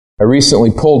I recently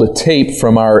pulled a tape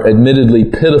from our admittedly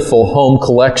pitiful home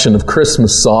collection of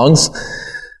Christmas songs.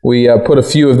 We put a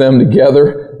few of them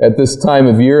together at this time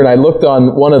of year, and I looked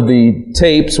on one of the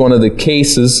tapes, one of the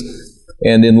cases,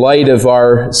 and in light of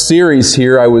our series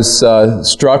here, I was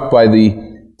struck by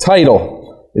the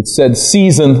title. It said,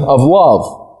 Season of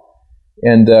Love,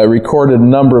 and recorded a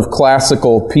number of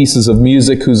classical pieces of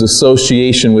music whose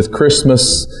association with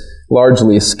Christmas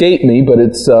largely escaped me, but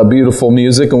it's beautiful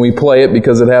music, and we play it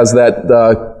because it has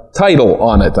that title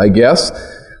on it, I guess.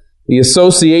 The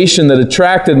association that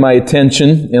attracted my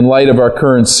attention in light of our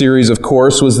current series, of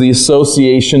course, was the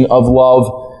association of love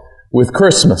with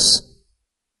Christmas.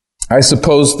 I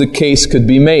suppose the case could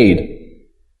be made.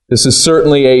 This is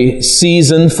certainly a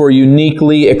season for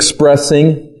uniquely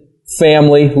expressing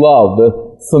family love,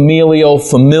 the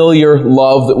familiar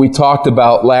love that we talked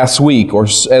about last week, or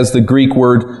as the Greek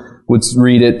word would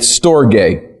read it, storge.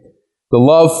 The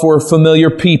love for familiar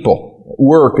people, at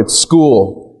work, at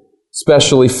school,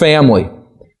 especially family.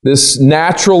 This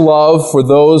natural love for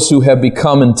those who we've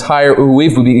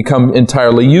become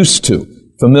entirely used to,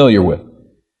 familiar with.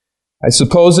 I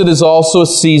suppose it is also a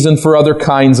season for other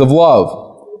kinds of love,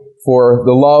 for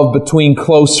the love between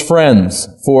close friends,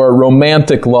 for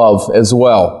romantic love as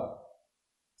well.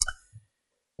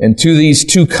 And to these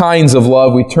two kinds of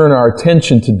love we turn our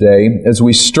attention today as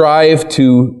we strive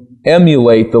to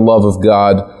emulate the love of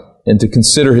God and to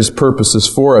consider His purposes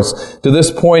for us. To this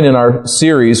point in our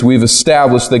series, we've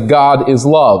established that God is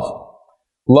love.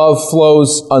 Love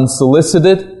flows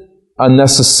unsolicited,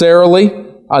 unnecessarily,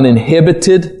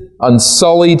 uninhibited,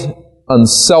 unsullied,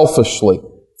 unselfishly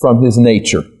from His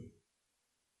nature.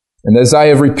 And as I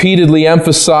have repeatedly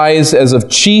emphasized, as of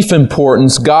chief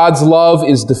importance, God's love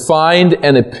is defined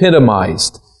and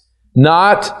epitomized,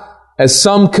 not as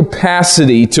some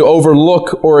capacity to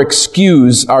overlook or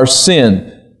excuse our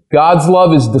sin. God's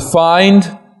love is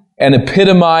defined and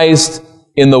epitomized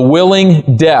in the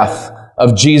willing death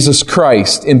of Jesus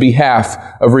Christ in behalf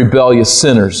of rebellious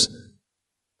sinners.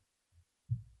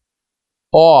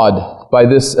 Awed by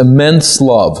this immense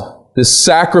love, this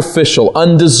sacrificial,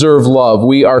 undeserved love,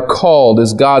 we are called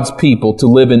as God's people to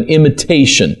live in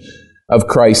imitation of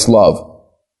Christ's love.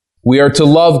 We are to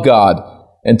love God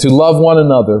and to love one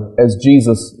another as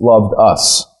Jesus loved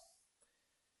us.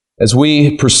 As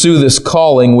we pursue this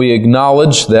calling, we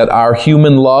acknowledge that our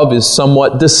human love is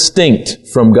somewhat distinct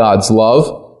from God's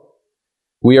love.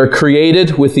 We are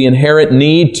created with the inherent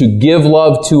need to give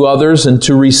love to others and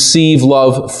to receive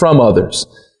love from others.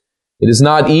 It is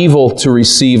not evil to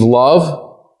receive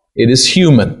love. It is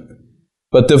human.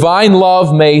 But divine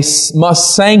love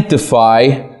must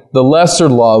sanctify the lesser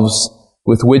loves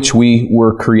with which we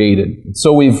were created.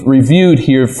 So we've reviewed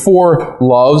here 4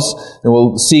 loves, and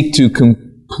we'll seek to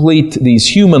complete these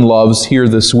human loves here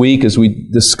this week as we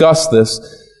discuss this.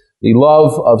 The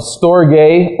love of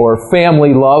storge, or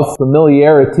family love,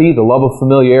 familiarity, the love of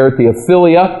familiarity of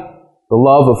philia, the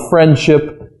love of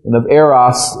friendship, and of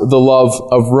eros, the love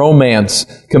of romance.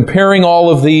 Comparing all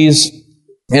of these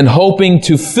and hoping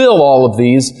to fill all of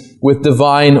these with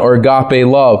divine or agape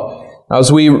love. Now,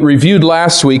 as we reviewed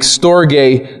last week,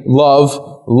 storge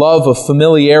love of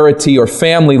familiarity or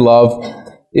family love,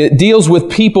 it deals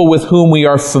with people with whom we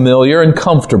are familiar and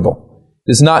comfortable.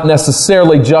 It is not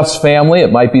necessarily just family.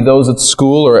 It might be those at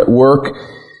school or at work.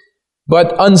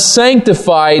 But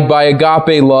unsanctified by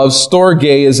agape love,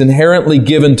 storge is inherently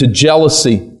given to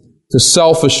jealousy, to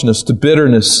selfishness, to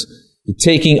bitterness, to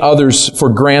taking others for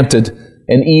granted,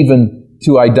 and even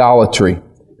to idolatry.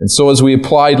 And so as we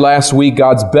applied last week,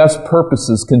 God's best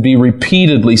purposes can be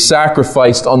repeatedly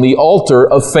sacrificed on the altar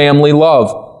of family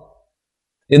love.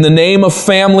 In the name of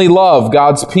family love,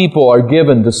 God's people are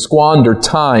given to squander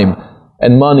time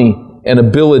and money and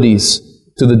abilities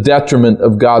to the detriment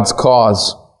of God's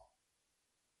cause.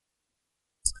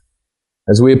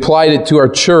 As we applied it to our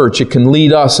church, it can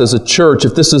lead us as a church,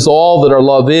 if this is all that our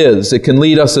love is, it can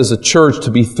lead us as a church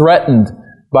to be threatened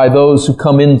by those who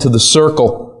come into the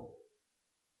circle.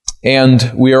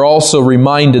 And we are also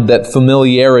reminded that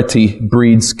familiarity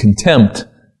breeds contempt.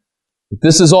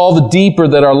 This is all the deeper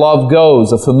that our love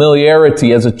goes, a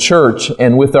familiarity as a church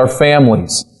and with our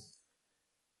families.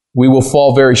 We will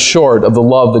fall very short of the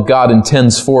love that God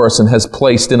intends for us and has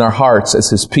placed in our hearts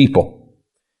as His people.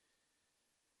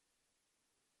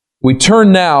 We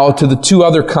turn now to the 2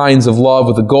 other kinds of love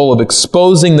with the goal of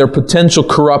exposing their potential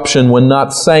corruption when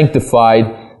not sanctified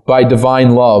by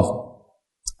divine love.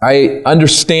 I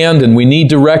understand, and we need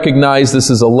to recognize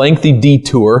this is a lengthy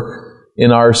detour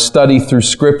in our study through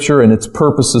Scripture and its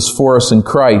purposes for us in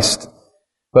Christ.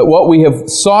 But what we have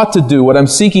sought to do, what I'm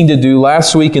seeking to do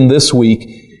last week and this week,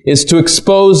 is to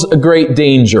expose a great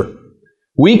danger.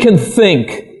 We can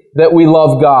think that we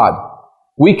love God.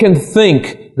 We can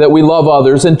think that we love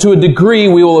others, and to a degree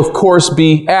we will of course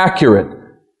be accurate.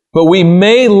 But we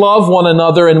may love one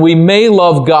another and we may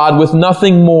love God with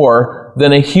nothing more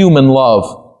than a human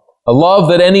love. A love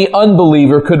that any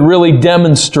unbeliever could really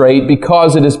demonstrate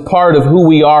because it is part of who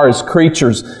we are as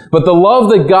creatures. But the love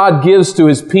that God gives to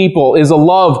His people is a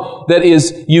love that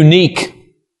is unique.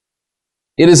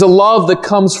 It is a love that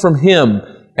comes from Him,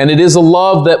 and it is a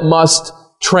love that must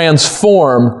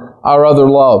transform our other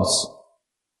loves.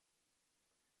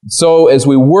 So as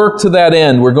we work to that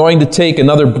end, we're going to take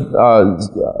another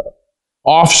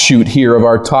offshoot here of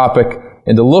our topic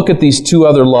and to look at these two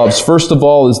other loves. First of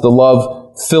all is the love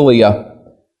philia,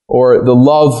 or the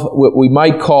love, what we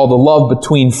might call the love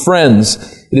between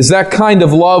friends. It is that kind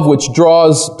of love which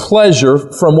draws pleasure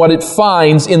from what it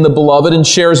finds in the beloved and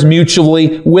shares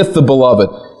mutually with the beloved.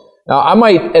 Now, I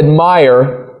might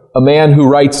admire a man who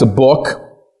writes a book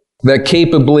that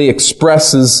capably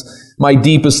expresses my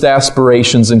deepest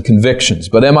aspirations and convictions.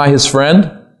 But am I his friend?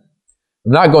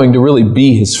 I'm not going to really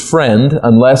be his friend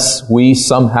unless we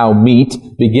somehow meet,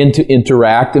 begin to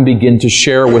interact, and begin to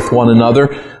share with one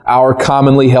another our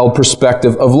commonly held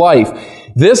perspective of life.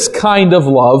 This kind of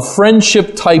love,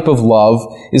 friendship type of love,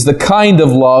 is the kind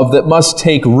of love that must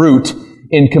take root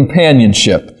in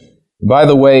companionship. By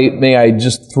the way, may I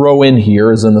just throw in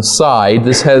here as an aside,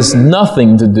 this has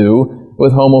nothing to do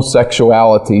with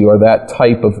homosexuality or that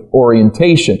type of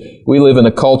orientation. We live in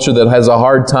a culture that has a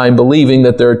hard time believing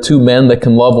that there are two men that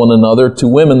can love one another, two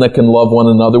women that can love one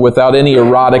another without any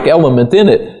erotic element in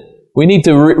it. We need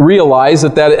to realize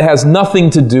that it has nothing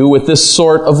to do with this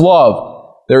sort of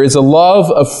love. There is a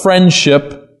love of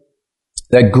friendship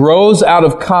that grows out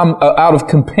of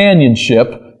companionship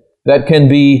that can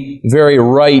be very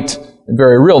right and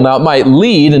very real. Now, it might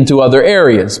lead into other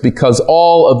areas because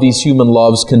all of these human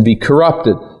loves can be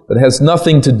corrupted, but it has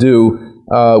nothing to do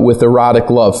with erotic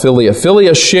love, philia.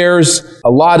 Philia shares a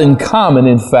lot in common,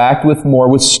 in fact, with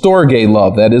storge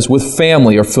love, that is, with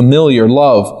family or familiar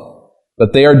love,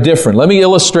 but they are different. Let me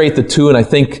illustrate the two, and I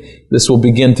think this will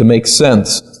begin to make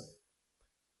sense.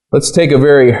 Let's take a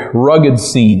very rugged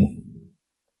scene,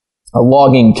 a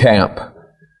logging camp,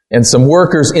 and some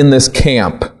workers in this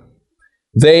camp.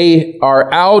 They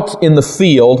are out in the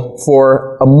field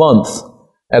for a month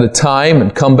at a time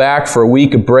and come back for a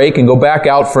week of break and go back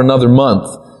out for another month.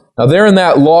 Now they're in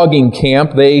that logging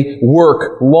camp. They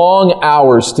work long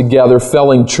hours together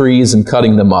felling trees and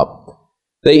cutting them up.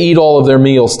 They eat all of their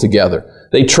meals together.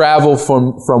 They travel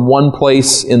from one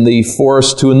place in the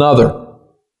forest to another.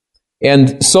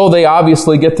 And so they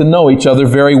obviously get to know each other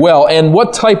very well. And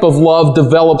what type of love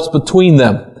develops between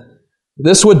them?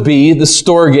 This would be the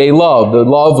storge love, the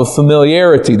love of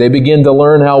familiarity. They begin to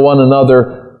learn how one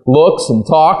another looks and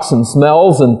talks and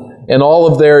smells and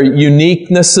all of their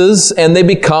uniquenesses, and they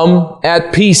become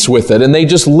at peace with it, and they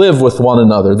just live with one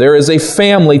another. There is a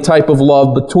family type of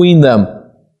love between them,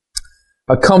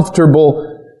 a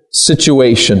comfortable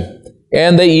situation,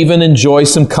 and they even enjoy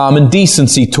some common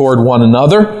decency toward one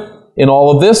another in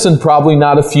all of this, and probably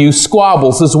not a few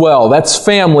squabbles as well. That's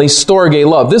family, storge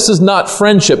love. This is not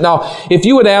friendship. Now, if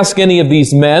you would ask any of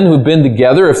these men who've been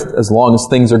together, as long as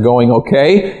things are going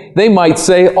okay, they might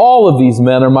say, all of these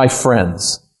men are my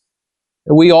friends.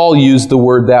 We all use the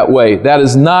word that way. That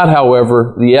is not,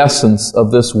 however, the essence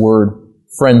of this word,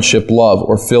 friendship, love,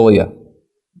 or philia.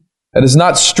 That is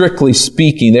not strictly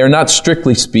speaking. They are not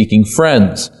strictly speaking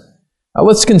friends. Now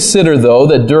let's consider, though,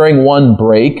 that during one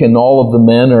break, and all of the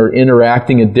men are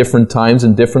interacting at different times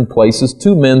in different places,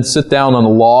 two men sit down on a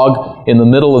log in the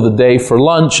middle of the day for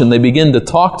lunch, and they begin to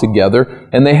talk together,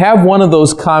 and they have one of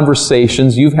those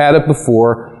conversations, you've had it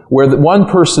before, where one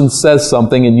person says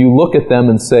something, and you look at them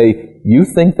and say, "You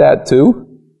think that too?"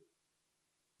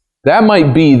 That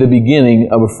might be the beginning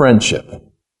of a friendship.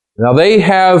 Now they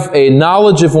have a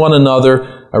knowledge of one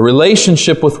another, a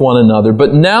relationship with one another,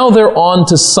 but now they're on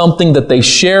to something that they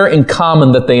share in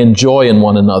common, that they enjoy in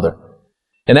one another.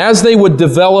 And as they would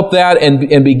develop that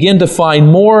and begin to find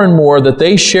more and more that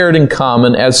they shared in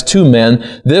common as two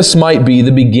men, this might be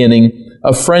the beginning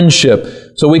of friendship.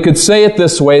 So we could say it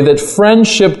this way, that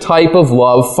friendship type of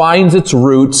love finds its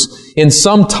roots in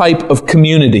some type of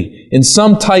community, in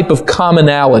some type of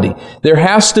commonality. There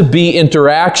has to be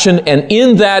interaction, and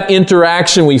in that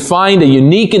interaction we find a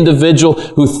unique individual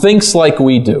who thinks like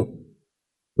we do,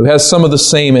 who has some of the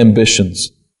same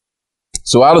ambitions.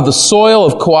 So out of the soil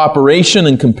of cooperation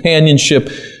and companionship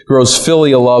grows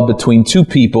filial love between two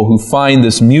people who find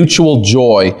this mutual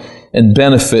joy and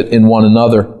benefit in one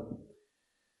another.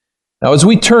 Now, as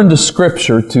we turn to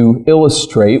Scripture to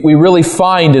illustrate, we really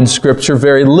find in Scripture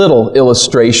very little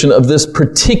illustration of this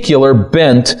particular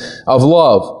bent of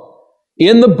love.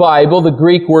 In the Bible, the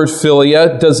Greek word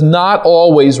philia does not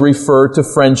always refer to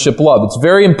friendship love. It's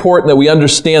very important that we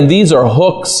understand these are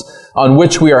hooks on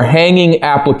which we are hanging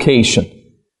application.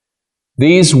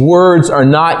 These words are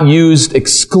not used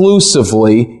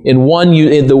exclusively in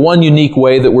the one unique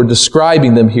way that we're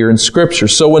describing them here in Scripture.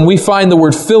 So when we find the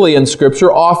word philia in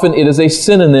Scripture, often it is a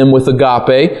synonym with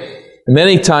agape.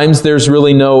 Many times there's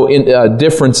really no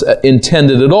difference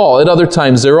intended at all. At other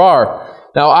times there are.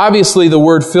 Now, obviously, the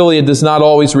word philia does not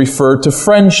always refer to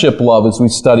friendship love as we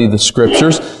study the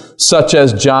Scriptures, such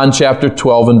as John chapter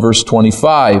 12 and verse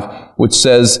 25, which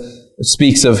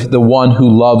speaks of the one who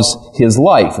loves his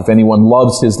life. If anyone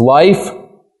loves his life,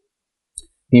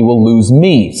 he will lose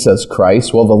me, says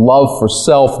Christ. Well, the love for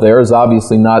self there is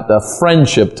obviously not a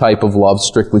friendship type of love,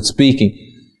 strictly speaking.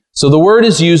 So the word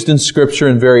is used in Scripture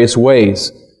in various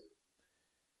ways.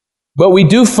 But we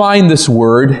do find this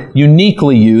word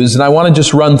uniquely used, and I want to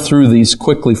just run through these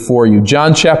quickly for you.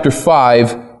 John chapter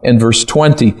 5 and verse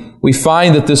 20. We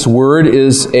find that this word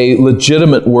is a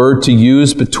legitimate word to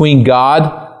use between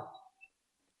God,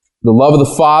 the love of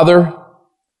the Father,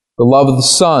 the love of the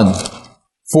Son,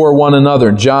 for one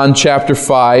another. John chapter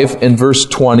 5 and verse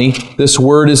 20. This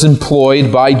word is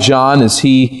employed by John as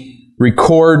he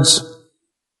records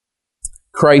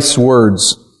Christ's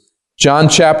words. John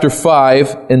chapter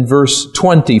 5 and verse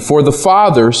 20. For the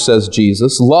Father, says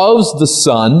Jesus, loves the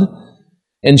Son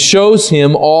and shows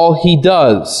him all he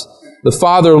does. The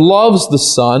Father loves the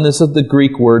Son. This is the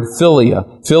Greek word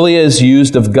philia. Philia is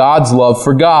used of God's love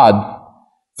for God.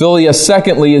 Philia,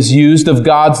 secondly, is used of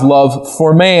God's love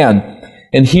for man.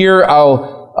 And here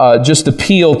I'll just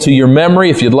appeal to your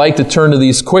memory. If you'd like to turn to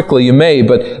these quickly, you may,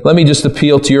 but let me just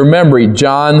appeal to your memory.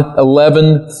 John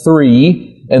 11:3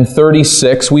 and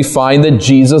 36, we find that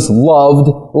Jesus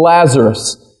loved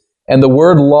Lazarus. And the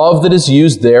word love that is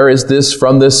used there is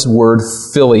from this word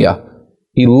philia.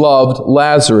 He loved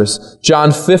Lazarus.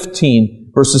 John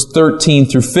 15, verses 13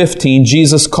 through 15,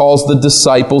 Jesus calls the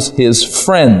disciples his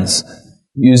friends,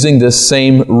 using this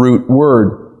same root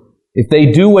word. If they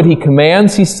do what he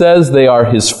commands, he says, they are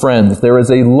his friends. There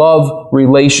is a love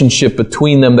relationship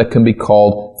between them that can be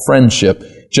called friendship.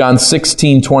 John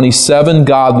 16:27,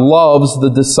 God loves the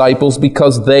disciples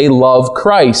because they love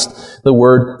Christ. The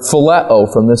word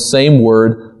phileo from this same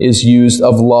word is used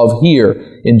of love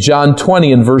here. In John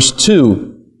 20 and verse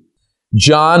 2,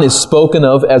 John is spoken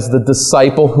of as the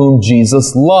disciple whom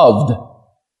Jesus loved.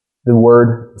 The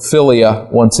word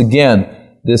philia once again.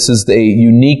 This is a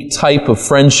unique type of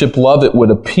friendship love. It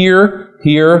would appear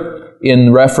here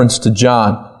in reference to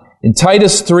John. In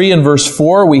Titus 3 and verse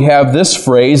 4, we have this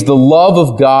phrase, the love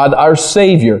of God our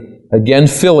Savior. Again,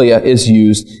 philia is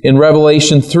used. In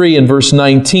Revelation 3 and verse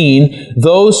 19,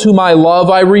 those whom I love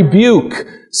I rebuke,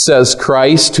 says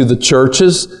Christ to the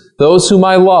churches. Those whom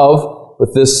I love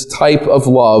with this type of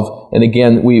love. And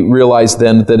again, we realize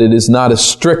then that it is not a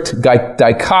strict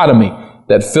dichotomy,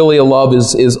 that filial love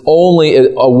is only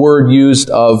a word used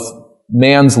of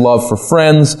man's love for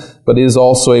friends, but it is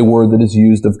also a word that is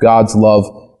used of God's love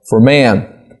for man.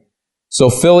 So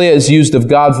philia is used of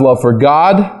God's love for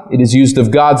God. It is used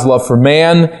of God's love for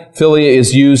man. Philia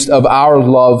is used of our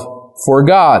love for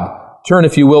God. Turn,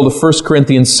 if you will, to 1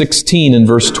 Corinthians 16 and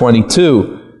verse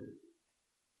 22.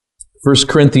 1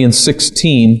 Corinthians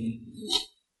 16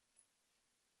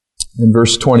 and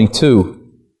verse 22.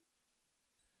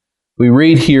 We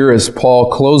read here as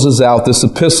Paul closes out this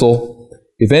epistle,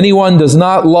 if anyone does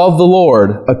not love the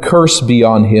Lord, a curse be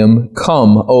on him.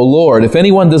 Come, O Lord. If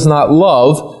anyone does not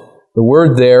love, the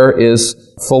word there is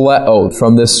phileo,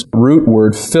 from this root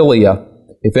word philia.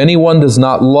 If anyone does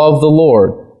not love the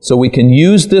Lord. So we can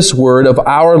use this word of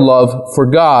our love for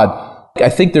God. I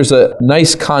think there's a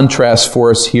nice contrast for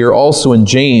us here also in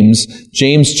James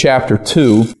chapter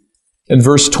 2 and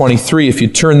verse 23. If you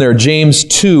turn there, James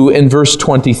 2 and verse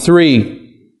 23.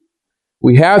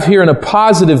 We have here in a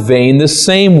positive vein this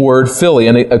same word, philia.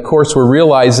 And of course, we're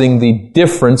realizing the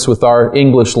difference with our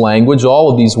English language.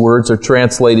 All of these words are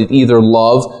translated either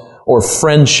love or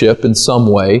friendship in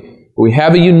some way. We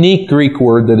have a unique Greek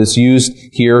word that is used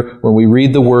here when we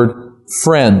read the word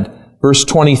friend. Verse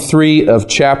 23 of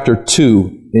chapter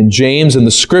 2 in James, and the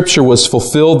scripture was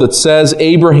fulfilled that says,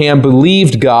 Abraham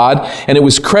believed God, and it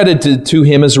was credited to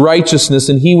him as righteousness,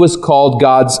 and he was called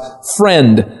God's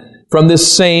friend. From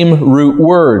this same root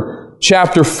word.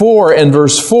 chapter 4 and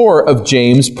verse 4 of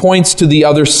James points to the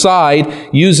other side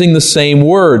using the same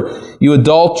word. You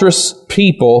adulterous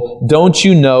people, don't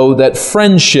you know that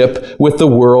friendship with the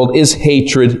world is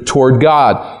hatred toward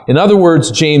God? In other words,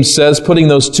 James says, putting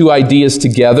those two ideas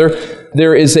together,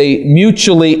 there is a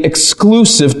mutually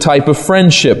exclusive type of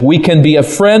friendship. We can be a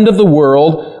friend of the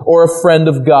world or a friend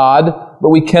of God, but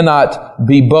we cannot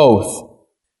be both.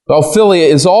 Well, philia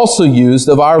is also used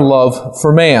of our love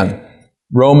for man.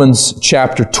 Romans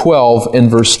chapter 12 and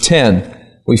verse 10.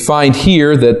 We find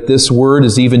here that this word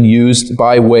is even used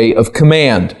by way of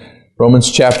command.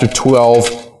 Romans chapter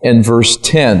 12 and verse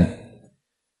 10,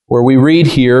 where we read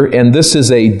here, and this is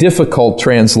a difficult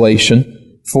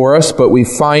translation for us, but we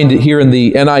find it here in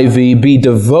the NIV, be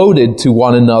devoted to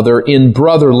one another in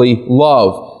brotherly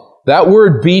love. That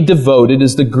word be devoted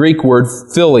is the Greek word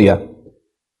philia,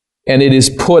 and it is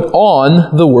put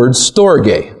on the word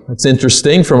storge. It's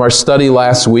interesting, from our study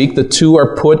last week, the two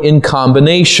are put in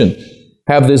combination.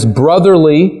 Have this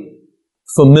brotherly,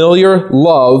 familiar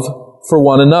love for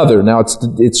one another. Now,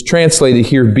 it's translated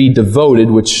here, be devoted,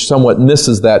 which somewhat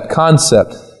misses that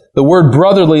concept. The word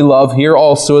brotherly love here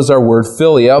also is our word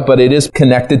philia, but it is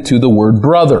connected to the word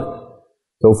brother.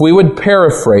 So if we would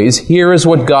paraphrase, here is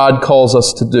what God calls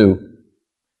us to do.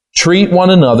 Treat one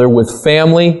another with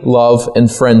family love and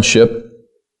friendship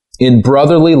in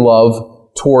brotherly love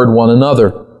toward one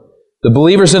another. The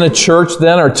believers in a church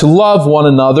then are to love one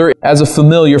another as a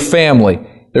familiar family.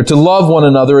 They're to love one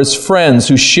another as friends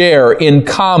who share in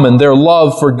common their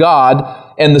love for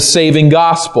God and the saving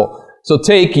gospel. So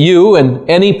take you and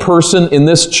any person in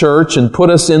this church and put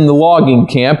us in the logging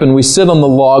camp, and we sit on the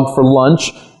log for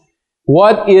lunch.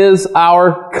 What is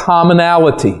our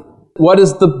commonality? What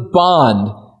is the bond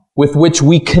with which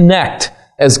we connect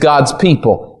as God's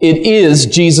people? It is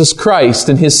Jesus Christ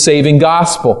and His saving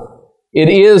gospel. It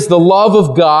is the love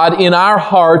of God in our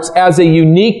hearts as a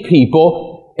unique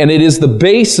people, and it is the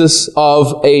basis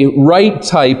of a right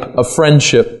type of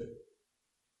friendship.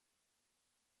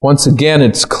 Once again,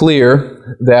 it's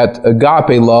clear that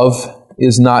agape love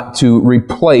is not to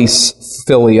replace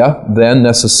philia, then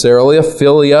necessarily.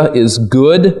 Philia is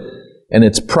good and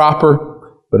it's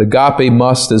proper, but agape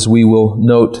must, as we will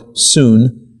note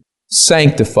soon,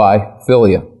 sanctify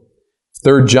philia.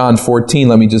 3 John 14,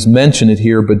 let me just mention it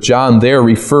here, but John there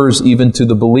refers even to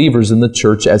the believers in the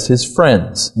church as his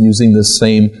friends, using this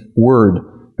same word.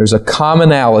 There's a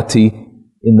commonality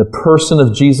in the person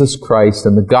of Jesus Christ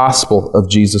and the gospel of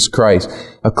Jesus Christ.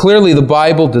 Now, clearly, the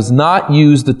Bible does not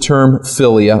use the term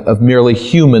philia of merely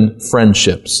human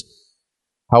friendships.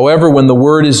 However, when the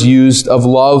word is used of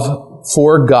love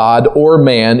for God or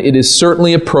man, it is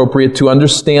certainly appropriate to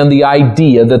understand the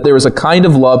idea that there is a kind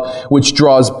of love which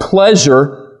draws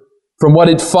pleasure from what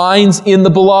it finds in the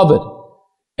beloved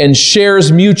and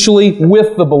shares mutually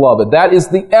with the beloved. That is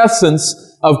the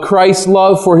essence of Christ's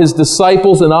love for His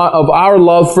disciples and of our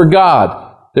love for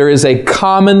God. There is a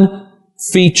common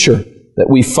feature that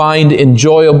we find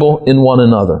enjoyable in one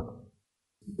another.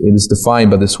 It is defined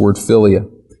by this word philia.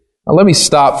 Now let me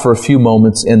stop for a few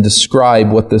moments and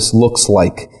describe what this looks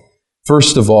like.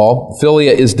 First of all,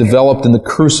 philia is developed in the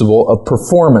crucible of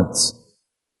performance.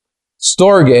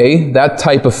 Storge, that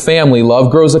type of family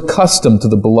love, grows accustomed to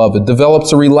the beloved,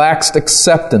 develops a relaxed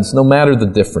acceptance no matter the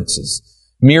differences.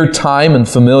 Mere time and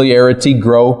familiarity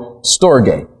grow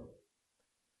storge.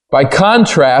 By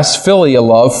contrast, philia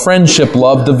love, friendship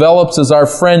love, develops as our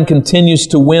friend continues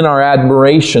to win our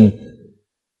admiration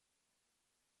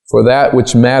for that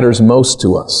which matters most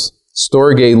to us.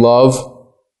 Storge loves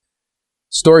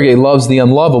the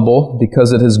unlovable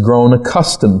because it has grown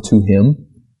accustomed to him.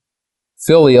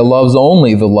 Philia loves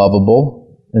only the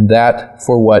lovable, and that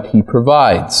for what he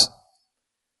provides.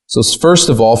 So first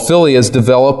of all, philia is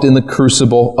developed in the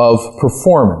crucible of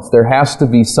performance. There has to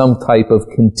be some type of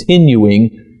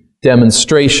continuing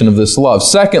demonstration of this love.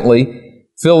 Secondly,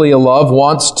 philia love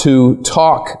wants to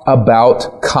talk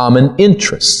about common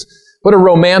interests. What do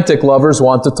romantic lovers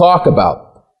want to talk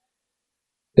about?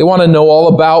 They want to know all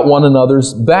about one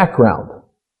another's background.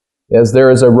 As there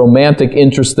is a romantic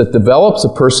interest that develops, a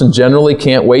person generally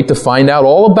can't wait to find out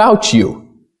all about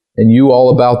you, and you all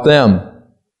about them.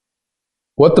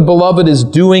 What the beloved is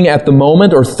doing at the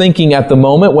moment or thinking at the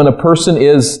moment when a person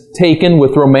is taken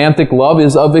with romantic love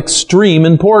is of extreme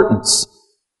importance.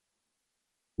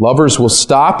 Lovers will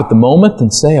stop at the moment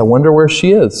and say, I wonder where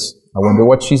she is. I wonder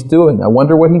what she's doing. I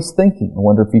wonder what he's thinking. I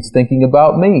wonder if he's thinking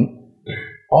about me.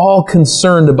 All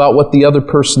concerned about what the other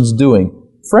person's doing.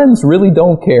 Friends really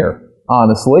don't care,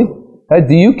 honestly.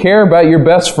 Do you care about your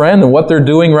best friend and what they're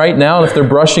doing right now, and if they're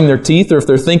brushing their teeth or if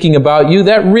they're thinking about you?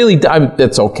 That really,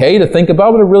 it's okay to think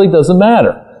about, but it really doesn't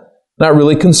matter. Not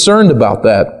really concerned about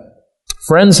that.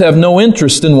 Friends have no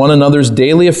interest in one another's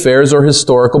daily affairs or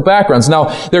historical backgrounds. Now,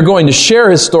 they're going to share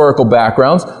historical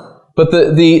backgrounds, but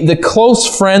the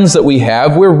close friends that we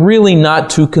have, we're really not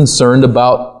too concerned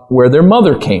about where their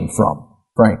mother came from,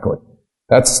 frankly.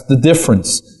 That's the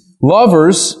difference.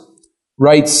 Lovers,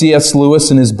 writes C.S.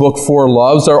 Lewis in his book, Four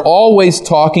Loves, are always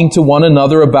talking to one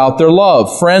another about their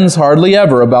love. Friends hardly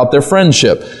ever about their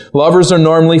friendship. Lovers are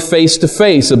normally face to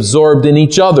face, absorbed in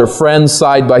each other. Friends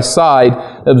side by side,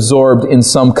 absorbed in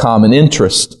some common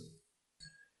interest.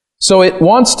 So it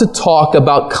wants to talk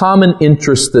about common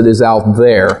interest that is out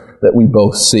there that we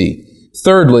both see.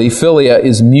 Thirdly, philia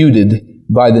is muted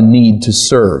by the need to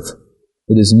serve.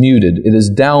 It is muted. It is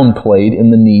downplayed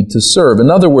in the need to serve. In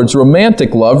other words,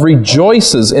 romantic love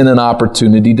rejoices in an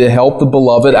opportunity to help the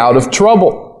beloved out of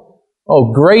trouble.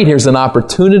 Oh, great, here's an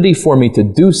opportunity for me to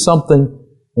do something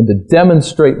and to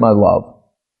demonstrate my love.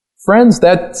 Friends,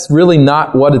 that's really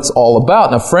not what it's all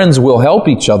about. Now, friends will help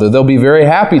each other. They'll be very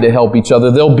happy to help each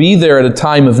other. They'll be there at a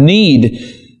time of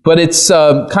need. But it's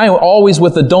kind of always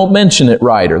with a don't mention it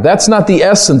rider. That's not the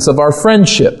essence of our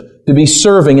friendship. To be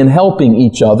serving and helping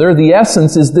each other. The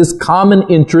essence is this common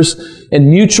interest and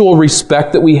mutual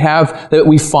respect that we have, that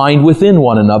we find within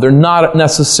one another, not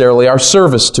necessarily our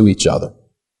service to each other.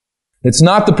 It's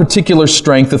not the particular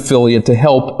strength of philia to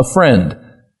help a friend.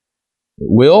 It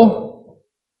will,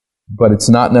 but it's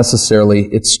not necessarily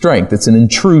its strength. It's an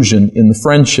intrusion in the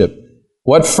friendship.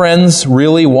 What friends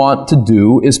really want to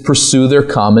do is pursue their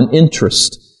common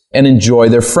interest and enjoy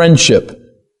their friendship,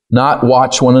 not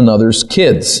watch one another's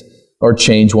kids or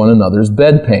change one another's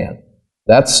bedpan.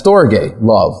 That's storge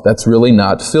love. That's really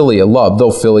not philia love, though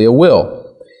philia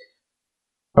will.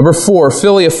 Number 4,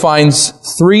 philia finds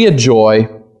 3 a joy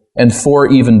and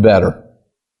 4 even better.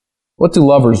 What do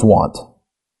lovers want?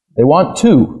 They want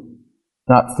 2,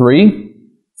 not 3.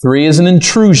 3 is an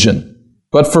intrusion.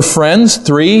 But for friends,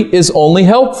 3 is only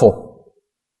helpful.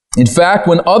 In fact,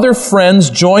 when other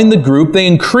friends join the group, they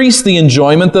increase the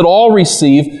enjoyment that all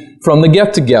receive from the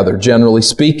get-together, generally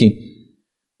speaking.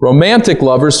 Romantic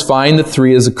lovers find that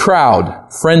 3 is a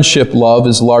crowd. Friendship love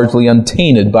is largely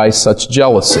untainted by such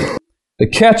jealousy. The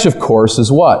catch, of course,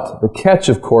 is what? The catch,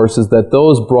 of course, is that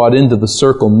those brought into the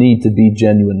circle need to be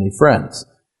genuinely friends,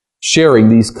 sharing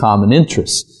these common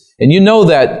interests. And you know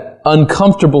that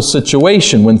uncomfortable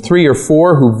situation when 3 or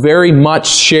 4 who very much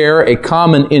share a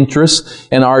common interest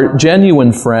and are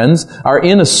genuine friends are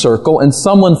in a circle, and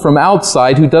someone from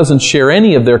outside who doesn't share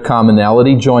any of their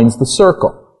commonality joins the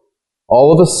circle.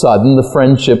 All of a sudden, the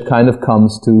friendship kind of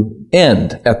comes to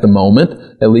end at the moment,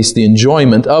 at least the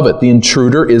enjoyment of it. The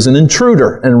intruder is an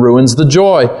intruder and ruins the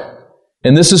joy.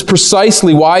 And this is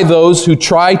precisely why those who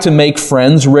try to make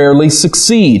friends rarely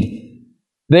succeed.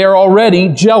 They are already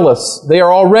jealous. They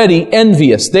are already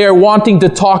envious. They are wanting to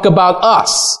talk about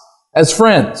us as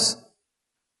friends.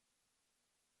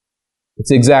 It's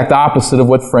the exact opposite of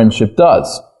what friendship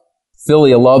does.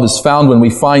 Philia love is found when we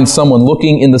find someone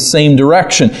looking in the same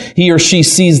direction. He or she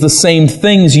sees the same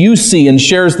things you see and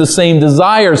shares the same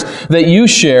desires that you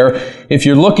share. If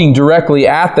you're looking directly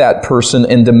at that person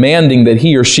and demanding that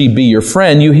he or she be your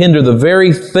friend, you hinder the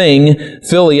very thing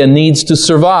philia needs to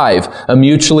survive, a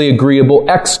mutually agreeable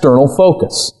external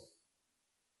focus.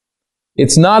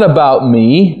 It's not about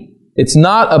me. It's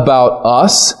not about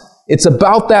us. It's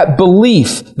about that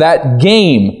belief, that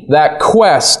game, that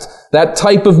quest, that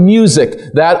type of music,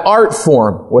 that art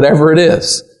form, whatever it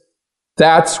is.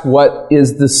 That's what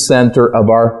is the center of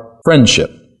our friendship.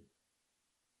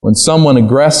 When someone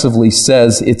aggressively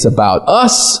says it's about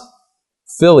us,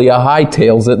 philia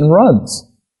hightails it and runs.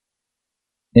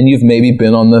 And you've maybe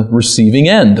been on the receiving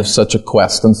end of such a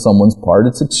quest on someone's part.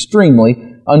 It's extremely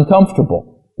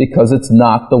uncomfortable because it's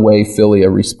not the way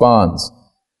philia responds.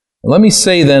 And let me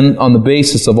say then, on the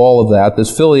basis of all of that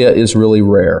philia is really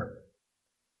rare.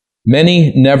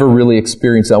 Many never really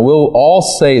experience that. We'll all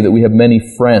say that we have many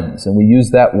friends, and we use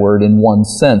that word in one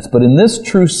sense. But in this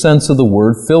true sense of the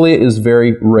word, philia is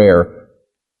very rare.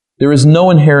 There is no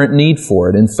inherent need for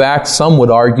it. In fact, some would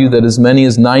argue that as many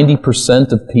as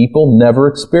 90% of people never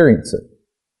experience it.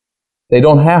 They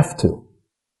don't have to.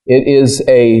 It is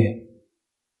a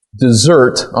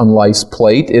dessert on life's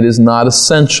plate. It is not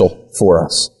essential for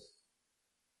us.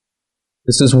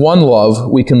 This is one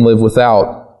love we can live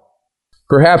without.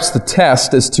 Perhaps the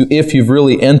test as to if you've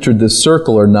really entered this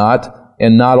circle or not,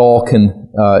 and not all can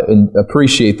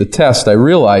appreciate the test, I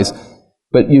realize,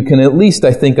 but you can at least,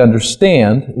 I think,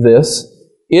 understand this.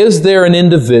 Is there an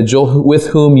individual with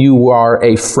whom you are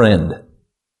a friend?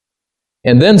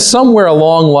 And then somewhere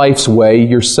along life's way,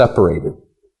 you're separated.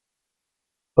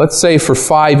 let's say for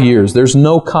 5 years, there's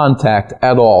no contact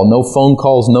at all, no phone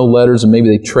calls, no letters, and maybe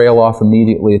they trail off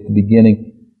immediately at the beginning.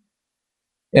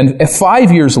 And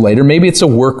 5 years later, maybe it's a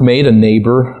workmate, a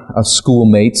neighbor, a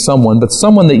schoolmate, someone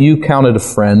that you counted a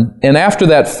friend, and after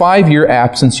that 5-year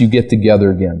absence, you get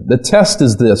together again. The test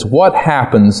is this: what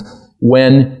happens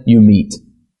when you meet?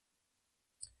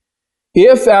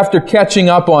 If after catching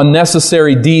up on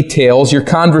necessary details, your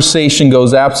conversation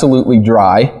goes absolutely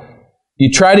dry,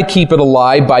 you try to keep it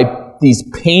alive by these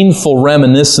painful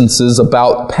reminiscences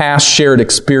about past shared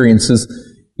experiences,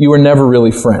 you were never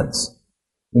really friends.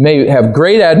 You may have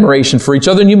great admiration for each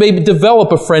other, and you may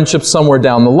develop a friendship somewhere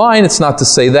down the line. It's not to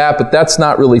say that, but that's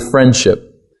not really friendship.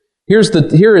 Here is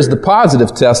the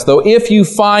positive test, though. If you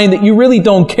find that you really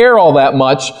don't care all that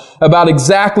much about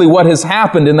exactly what has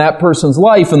happened in that person's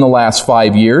life in the last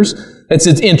 5 years, it's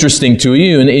interesting to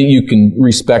you, and you can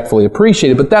respectfully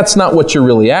appreciate it, but that's not what you're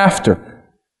really after.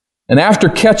 And after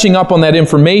catching up on that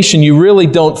information, you really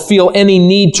don't feel any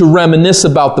need to reminisce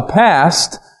about the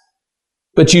past,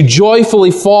 but you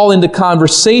joyfully fall into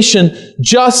conversation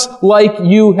just like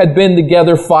you had been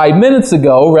together 5 minutes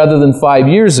ago rather than 5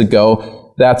 years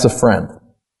ago. That's a friend.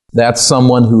 That's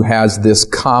someone who has this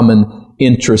common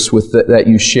interest that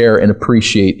you share and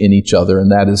appreciate in each other, and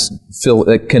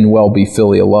that can well be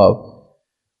filial love.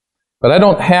 But I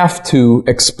don't have to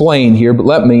explain here, but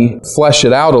let me flesh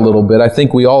it out a little bit. I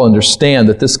think we all understand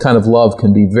that this kind of love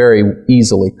can be very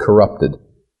easily corrupted.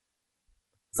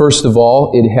 First of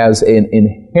all, it has an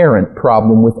inherent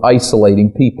problem with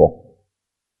isolating people.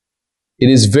 It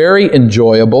is very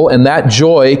enjoyable, and that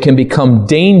joy can become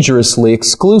dangerously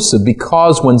exclusive,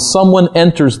 because when someone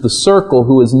enters the circle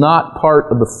who is not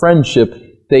part of the friendship,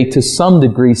 they to some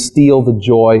degree steal the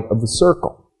joy of the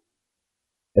circle.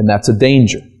 And that's a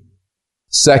danger.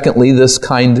 Secondly, this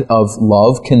kind of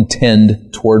love can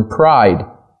tend toward pride.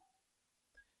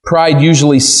 Pride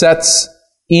usually sets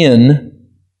in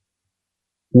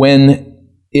when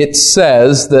it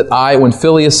says when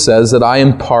Philia says that I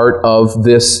am part of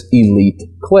this elite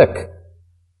clique.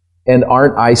 And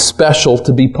aren't I special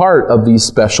to be part of these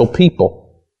special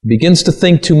people? Begins to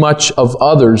think too much of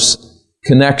others'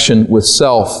 connection with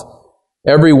self.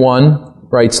 Everyone,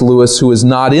 writes Lewis, who is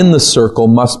not in the circle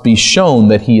must be shown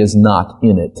that he is not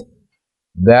in it.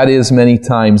 That is many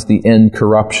times the end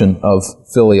corruption of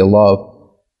filial love.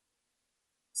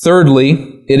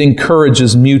 Thirdly, it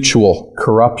encourages mutual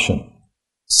corruption.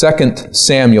 2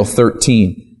 Samuel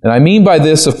 13. And I mean by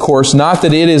this, of course, not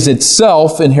that it is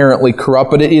itself inherently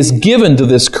corrupt, but it is given to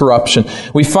this corruption.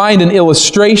 We find an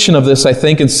illustration of this, I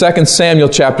think, in 2 Samuel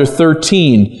chapter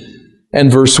 13 and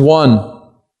verse 1.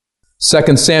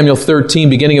 2 Samuel 13,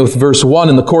 beginning with verse 1,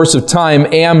 in the course of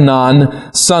time,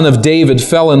 Amnon, son of David,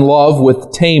 fell in love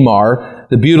with Tamar,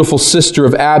 the beautiful sister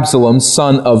of Absalom,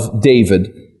 son of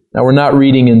David. Now, we're not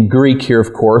reading in Greek here,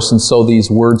 of course, and so these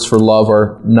words for love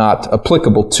are not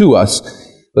applicable to us.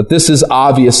 But this is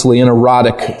obviously an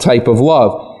erotic type of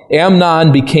love.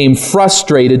 Amnon became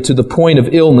frustrated to the point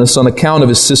of illness on account of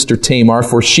his sister Tamar,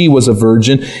 for she was a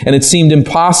virgin, and it seemed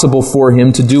impossible for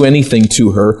him to do anything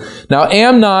to her. Now,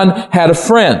 Amnon had a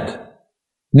friend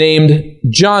named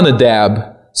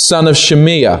Jonadab, son of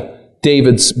Shimea,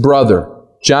 David's brother.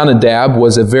 Jonadab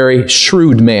was a very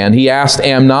shrewd man. He asked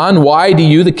Amnon, "Why do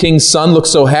you, the king's son, look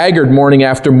so haggard morning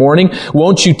after morning?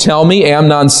 Won't you tell me?"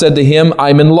 Amnon said to him,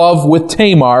 "I'm in love with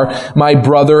Tamar, my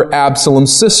brother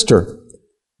Absalom's sister."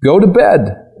 "Go to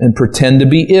bed and pretend to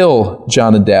be ill,"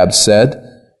 Jonadab said.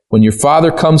 "When your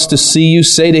father comes to see you,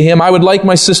 say to him, 'I would like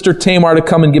my sister Tamar to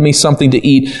come and give me something to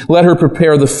eat. Let her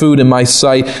prepare the food in my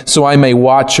sight so I may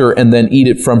watch her and then eat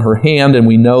it from her hand.'" And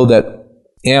we know that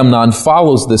Amnon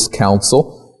follows this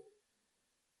counsel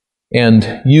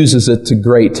and uses it to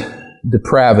great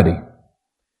depravity.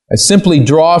 I simply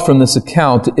draw from this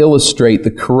account to illustrate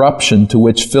the corruption to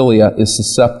which philia is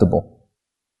susceptible.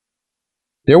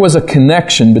 There was a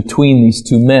connection between these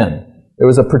two men. There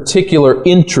was a particular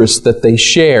interest that they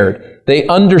shared. They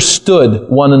understood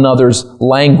one another's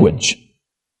language.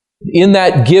 In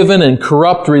that given and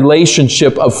corrupt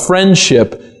relationship of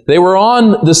friendship, they were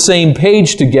on the same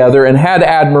page together and had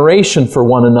admiration for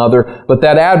one another, but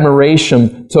that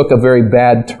admiration took a very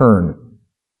bad turn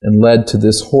and led to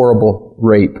this horrible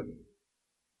rape.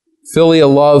 Filial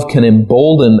love can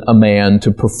embolden a man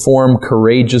to perform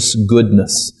courageous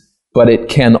goodness, but it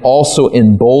can also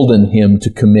embolden him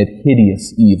to commit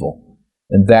hideous evil.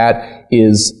 And that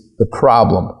is the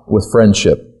problem with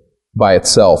friendship by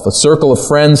itself. A circle of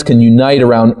friends can unite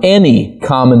around any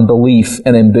common belief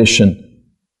and ambition.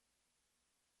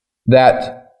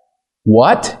 That,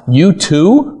 what? You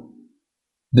too?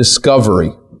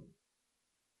 Discovery.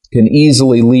 can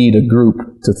easily lead a group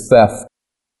to theft,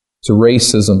 to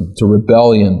racism, to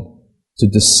rebellion, to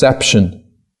deception,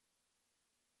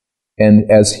 and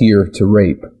as here, to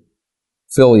rape.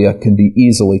 Philia can be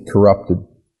easily corrupted.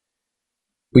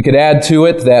 We could add to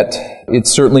it that it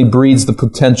certainly breeds the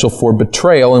potential for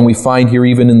betrayal, and we find here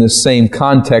even in this same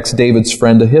context David's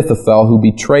friend Ahithophel who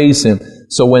betrays him.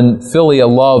 So when philia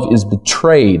love is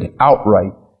betrayed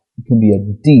outright, it can be a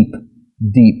deep,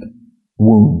 deep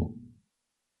wound.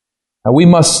 Now we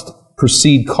must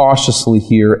proceed cautiously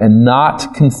here and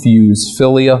not confuse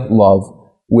philia love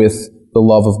with the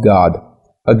love of God.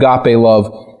 Agape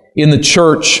love. In the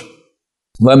church,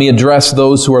 let me address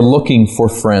those who are looking for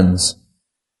friends.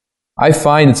 I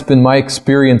find it's been my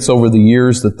experience over the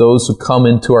years that those who come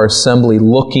into our assembly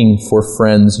looking for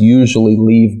friends usually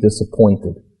leave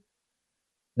disappointed.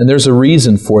 And there's a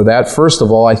reason for that. First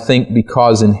of all, I think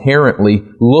because inherently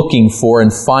looking for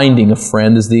and finding a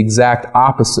friend is the exact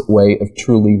opposite way of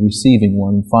truly receiving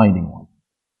one and finding one.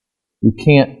 You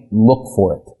can't look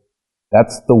for it.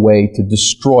 That's the way to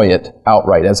destroy it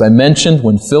outright. As I mentioned,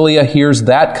 when philia hears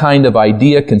that kind of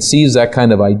idea, conceives that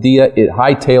kind of idea, it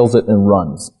hightails it and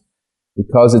runs,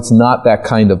 because it's not that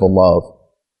kind of a love.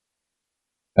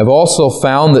 I've also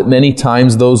found that many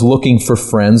times those looking for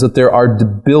friends, that there are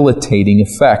debilitating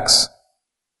effects.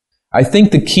 I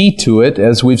think the key to it,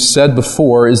 as we've said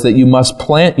before, is that you must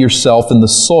plant yourself in the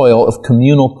soil of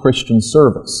communal Christian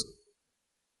service.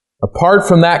 Apart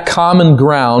from that common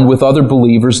ground with other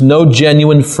believers, no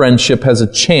genuine friendship has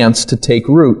a chance to take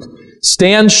root.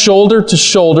 Stand shoulder to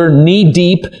shoulder,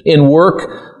 knee-deep in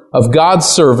work of God's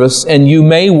service, and you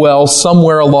may well,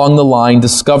 somewhere along the line,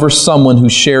 discover someone who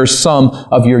shares some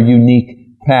of your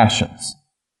unique passions.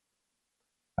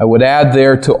 I would add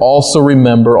there to also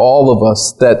remember, all of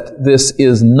us, that this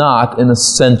is not an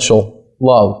essential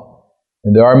love.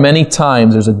 And there are many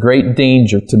times there's a great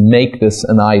danger to make this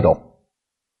an idol.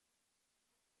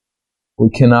 We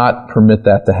cannot permit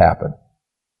that to happen.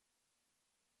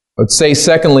 I would say,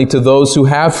 secondly, to those who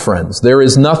have friends, there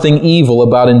is nothing evil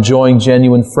about enjoying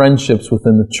genuine friendships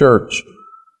within the church.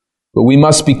 But we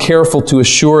must be careful to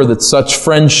assure that such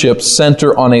friendships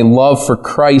center on a love for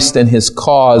Christ and His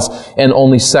cause, and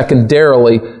only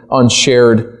secondarily on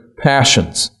shared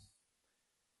passions.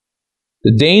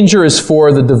 The danger is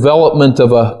for the development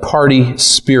of a party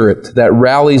spirit that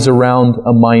rallies around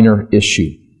a minor issue.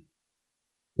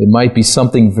 It might be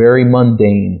something very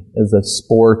mundane, as a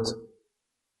sport,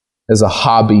 as a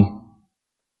hobby,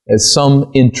 as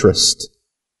some interest.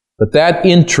 But that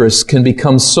interest can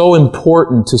become so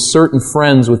important to certain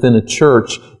friends within a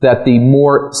church that the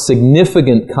more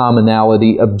significant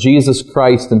commonality of Jesus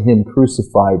Christ and Him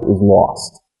crucified is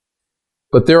lost.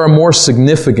 But there are more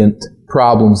significant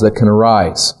problems that can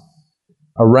arise.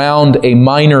 Around a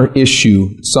minor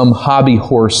issue, some hobby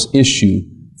horse issue,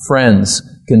 friends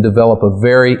can develop a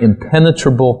very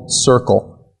impenetrable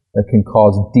circle that can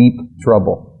cause deep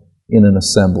trouble in an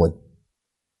assembly.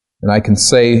 And I can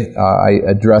say I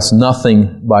address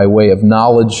nothing by way of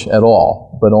knowledge at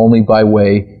all, but only by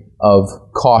way of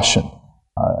caution.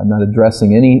 I'm not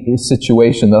addressing any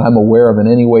situation that I'm aware of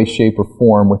in any way, shape, or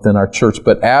form within our church.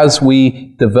 But as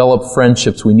we develop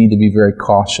friendships, we need to be very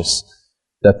cautious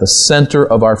that the center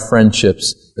of our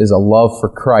friendships is a love for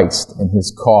Christ and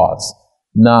His cause,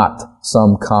 not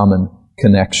some common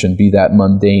connection, be that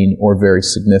mundane or very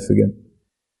significant.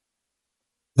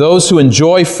 Those who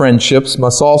enjoy friendships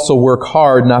must also work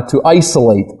hard not to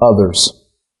isolate others.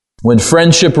 When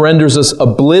friendship renders us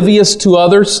oblivious to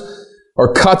others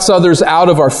or cuts others out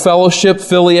of our fellowship,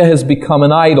 philia has become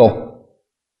an idol.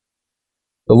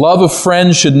 The love of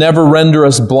friends should never render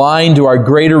us blind to our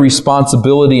greater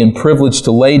responsibility and privilege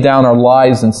to lay down our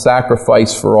lives in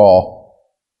sacrifice for all.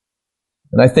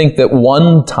 And I think that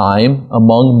one time,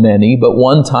 among many, but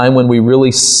one time when we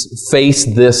really face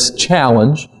this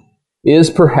challenge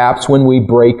is perhaps when we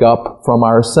break up from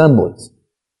our assemblies.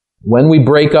 When we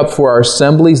break up for our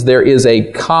assemblies, there's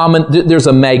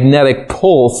a magnetic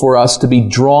pull for us to be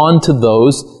drawn to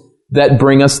those that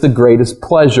bring us the greatest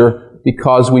pleasure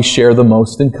because we share the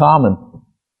most in common.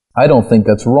 I don't think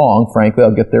that's wrong, frankly.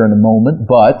 I'll get there in a moment,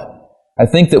 but I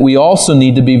think that we also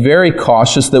need to be very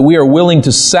cautious that we are willing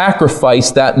to sacrifice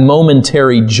that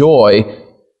momentary joy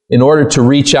in order to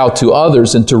reach out to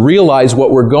others and to realize what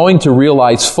we're going to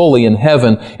realize fully in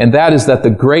heaven, and that is that the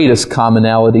greatest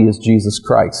commonality is Jesus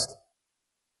Christ.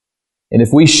 And if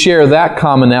we share that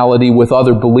commonality with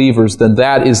other believers, then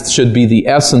that should be the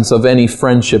essence of any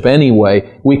friendship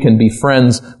anyway. We can be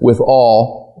friends with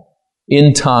all.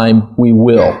 In time, we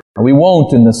will. We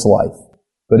won't in this life,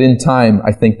 but in time,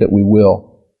 I think that we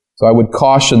will. So I would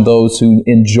caution those who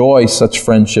enjoy such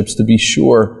friendships to be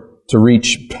sure to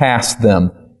reach past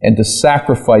them and to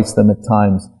sacrifice them at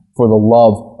times for the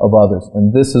love of others.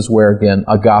 And this is where, again,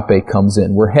 agape comes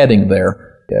in. We're heading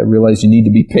there. I realize you need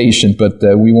to be patient, but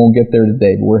we won't get there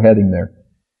today, but we're heading there.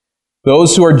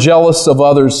 Those who are jealous of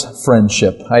others'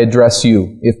 friendship, I address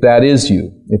you, if that is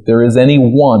you, if there is any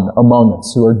one among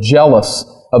us who are jealous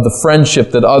of the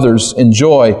friendship that others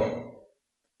enjoy,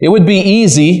 it would be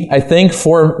easy, I think,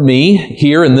 for me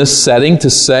here in this setting to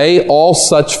say all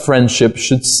such friendship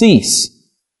should cease.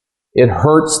 It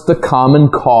hurts the common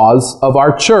cause of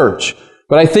our church.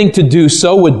 But I think to do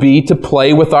so would be to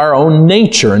play with our own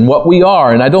nature and what we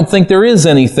are. And I don't think there is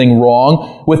anything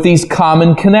wrong with these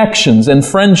common connections and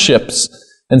friendships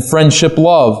and friendship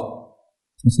love.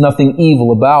 There's nothing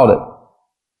evil about it.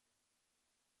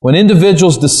 When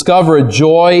individuals discover a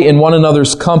joy in one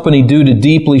another's company due to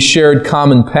deeply shared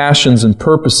common passions and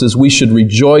purposes, we should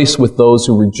rejoice with those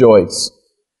who rejoice.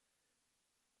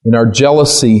 In our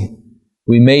jealousy,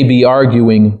 we may be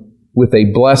arguing with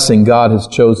a blessing God has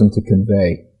chosen to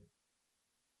convey.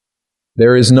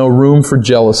 There is no room for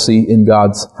jealousy in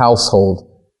God's household.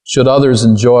 Should others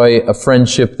enjoy a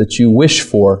friendship that you wish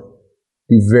for,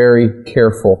 be very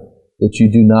careful that you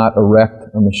do not erect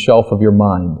on the shelf of your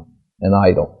mind an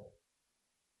idol.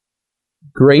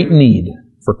 Great need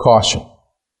for caution.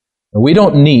 And we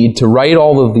don't need to write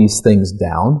all of these things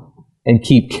down and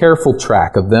keep careful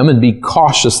track of them and be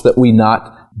cautious that we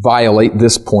not violate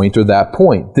this point or that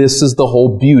point. This is the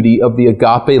whole beauty of the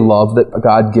agape love that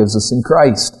God gives us in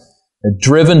Christ. And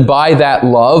driven by that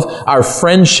love, our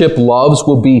friendship loves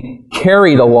will be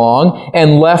carried along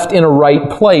and left in a right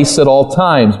place at all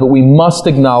times. But we must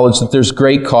acknowledge that there's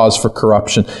great cause for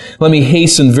corruption. Let me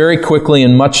hasten very quickly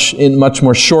in much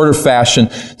more shorter fashion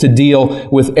to deal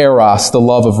with eros, the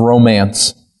love of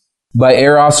romance. By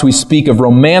eros, we speak of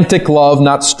romantic love,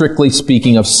 not strictly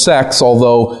speaking of sex,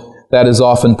 although that is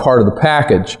often part of the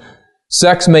package.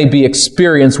 Sex may be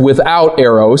experienced without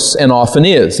eros, and often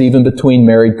is, even between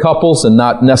married couples, and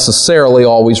not necessarily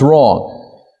always wrong.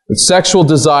 But sexual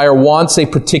desire wants a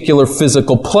particular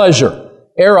physical pleasure.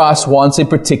 Eros wants a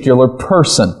particular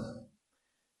person.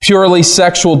 Purely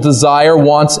sexual desire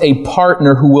wants a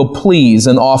partner who will please,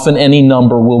 and often any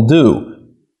number will do.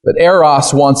 But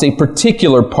eros wants a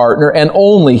particular partner, and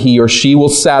only he or she will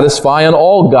satisfy on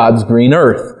all God's green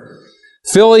earth.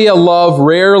 Filial love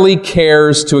rarely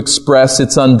cares to express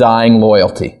its undying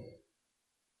loyalty.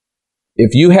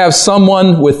 If you have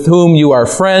someone with whom you are a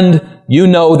friend, you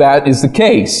know that is the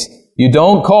case. You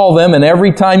don't call them and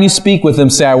every time you speak with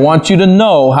them say, I want you to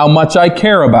know how much I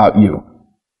care about you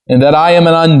and that I am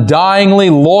an undyingly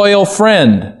loyal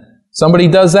friend. Somebody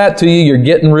does that to you, you're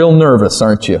getting real nervous,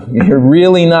 aren't you? You're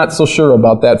really not so sure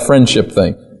about that friendship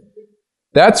thing.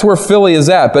 That's where Philia is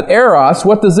at. But eros,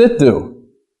 what does it do?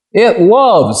 It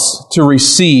loves to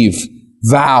receive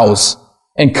vows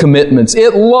and commitments.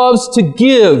 It loves to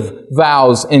give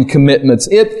vows and commitments.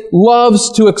 It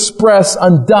loves to express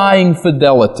undying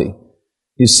fidelity.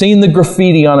 You've seen the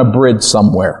graffiti on a bridge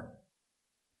somewhere.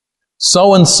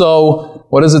 So-and-so,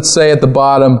 what does it say at the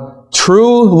bottom?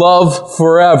 True love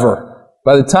forever.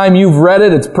 By the time you've read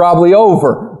it, it's probably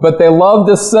over. But they love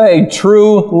to say,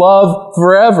 true love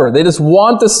forever. They just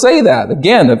want to say that.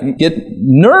 Again, if you get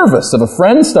nervous if a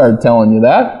friend started telling you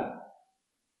that.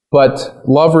 But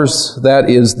lovers, that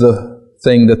is the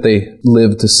thing that they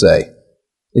live to say.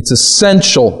 It's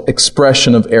essential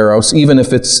expression of eros, even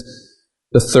if it's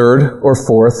the third or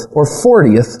fourth or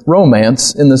 40th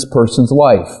romance in this person's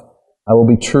life. I will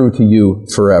be true to you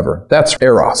forever. That's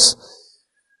eros.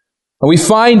 And we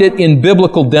find it in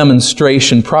biblical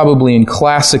demonstration, probably in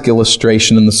classic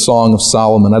illustration in the Song of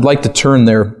Solomon. I'd like to turn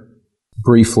there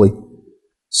briefly.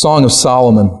 Song of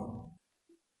Solomon.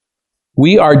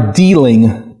 We are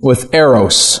dealing with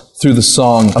eros through the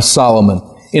Song of Solomon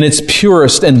in its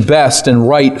purest and best and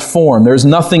right form. There's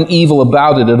nothing evil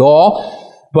about it at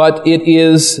all, but it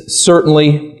is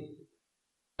certainly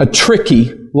a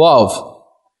tricky love.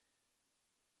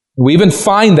 We even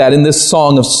find that in this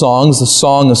Song of Songs, the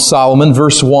Song of Solomon,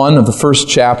 verse 1 of the first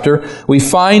chapter. We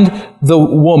find the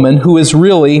woman who is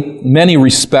really, in many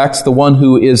respects, the one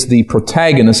who is the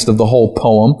protagonist of the whole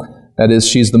poem. That is,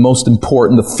 she's the most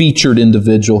important, the featured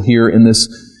individual here in this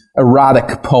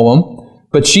erotic poem.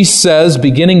 But she says,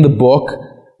 beginning the book,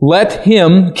 let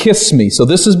him kiss me. So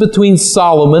this is between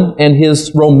Solomon and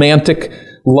his romantic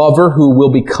lover who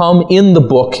will become in the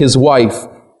book his wife.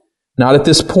 Not at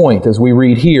this point, as we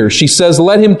read here. She says,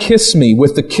 "Let him kiss me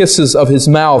with the kisses of his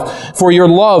mouth, for your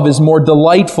love is more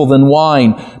delightful than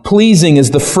wine. Pleasing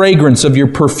is the fragrance of your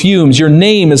perfumes. Your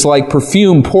name is like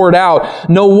perfume poured out.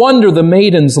 No wonder the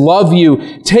maidens love you.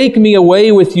 Take me away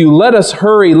with you. Let us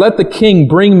hurry. Let the king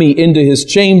bring me into his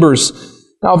chambers."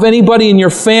 Now, if anybody in your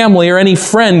family or any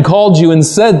friend called you and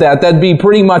said that, that'd be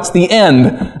pretty much the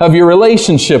end of your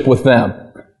relationship with them.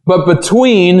 But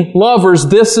between lovers,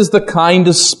 this is the kind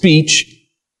of speech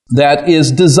that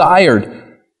is desired.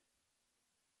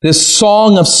 This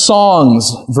Song of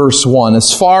Songs, verse 1,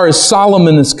 as far as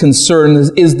Solomon is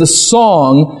concerned, is the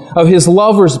song of his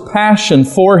lover's passion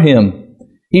for him.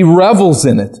 He revels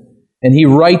in it, and he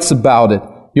writes about it.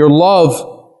 Your love,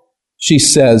 she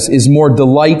says, is more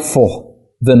delightful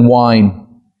than wine.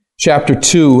 Chapter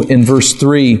 2 and verse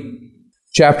 3.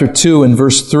 Chapter 2 and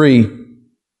verse 3.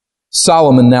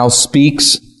 Solomon now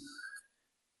speaks.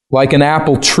 "Like an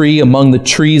apple tree among the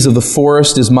trees of the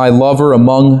forest is my lover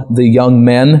among the young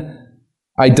men.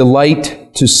 I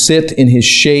delight to sit in his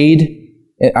shade."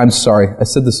 I'm sorry, I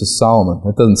said this is Solomon.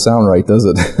 That doesn't sound right, does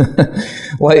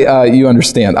it? You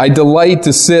understand. "I delight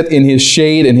to sit in his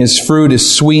shade, and his fruit is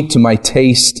sweet to my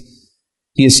taste.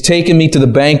 He has taken me to the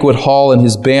banquet hall, and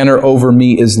his banner over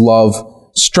me is love.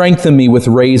 Strengthen me with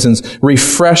raisins,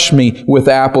 refresh me with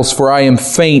apples, for I am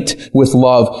faint with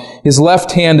love. His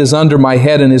left hand is under my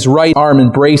head, and his right arm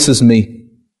embraces me."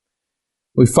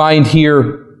 We find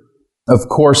here, of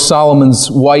course, Solomon's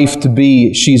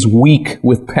wife-to-be, she's weak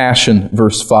with passion,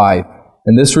 verse 5.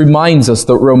 And this reminds us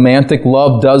that romantic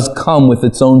love does come with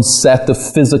its own set of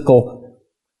physical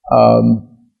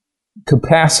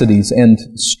capacities and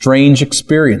strange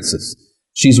experiences.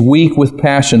 She's weak with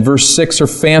passion. Verse 6, her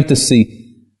fantasy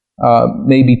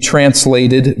may be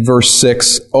translated, verse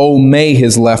 6, "Oh, may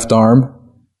his left arm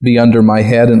be under my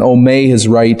head, and oh, may his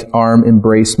right arm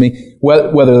embrace me."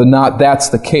 Whether or not that's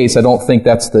the case, I don't think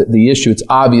that's the issue. It's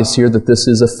obvious here that this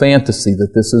is a fantasy,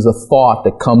 that this is a thought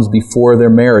that comes before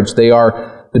their marriage. They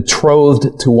are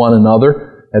betrothed to one another.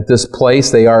 At this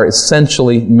place, they are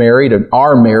essentially married, and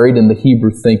are married in the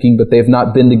Hebrew thinking, but they have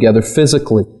not been together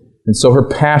physically. And so her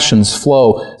passions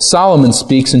flow. Solomon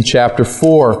speaks in chapter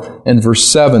 4 and verse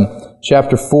 7.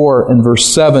 Chapter 4 and verse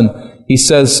 7, he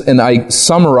says, and I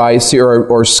summarize here,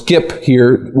 or skip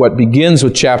here what begins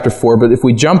with chapter 4, but if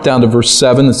we jump down to verse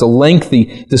 7, it's a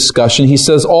lengthy discussion. He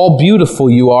says, "All beautiful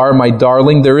you are, my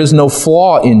darling, there is no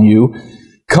flaw in you.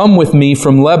 Come with me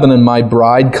from Lebanon, my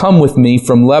bride. Come with me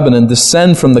from Lebanon.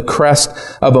 Descend from the crest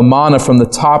of Amana, from the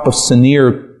top of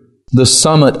Senir, the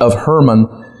summit of Hermon,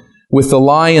 with the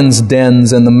lions'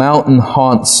 dens and the mountain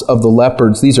haunts of the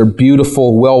leopards." These are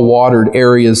beautiful, well-watered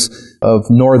areas of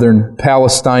northern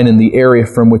Palestine and the area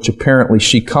from which apparently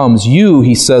she comes. "You,"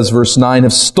 he says, verse 9,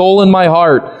 "have stolen my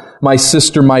heart, my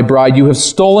sister, my bride. You have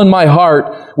stolen my heart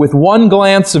with one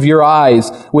glance of your eyes,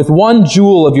 with one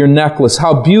jewel of your necklace.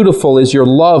 How beautiful is your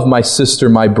love, my sister,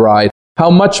 my bride. How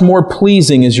much more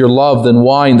pleasing is your love than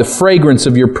wine, the fragrance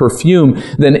of your perfume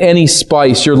than any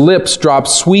spice. Your lips drop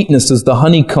sweetness as the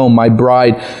honeycomb, my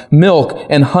bride. Milk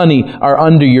and honey are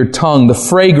under your tongue. The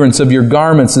fragrance of your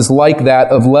garments is like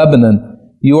that of Lebanon.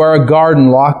 You are a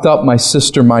garden locked up, my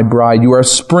sister, my bride. You are a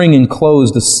spring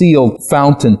enclosed, a sealed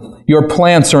fountain. Your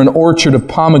plants are an orchard of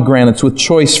pomegranates with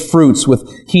choice fruits, with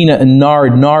henna and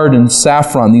nard and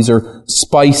saffron. These are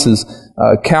spices,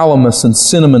 calamus and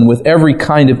cinnamon, with every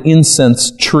kind of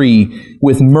incense tree,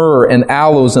 with myrrh and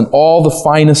aloes and all the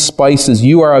finest spices.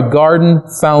 You are a garden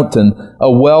fountain,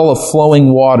 a well of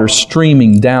flowing water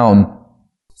streaming down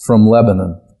from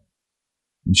Lebanon."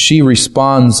 And she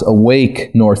responds,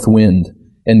 "Awake, north wind,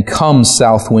 and come,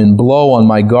 south wind, blow on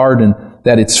my garden,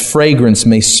 that its fragrance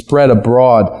may spread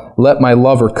abroad. Let my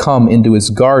lover come into his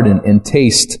garden and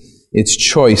taste its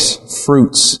choice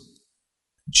fruits."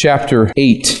 Chapter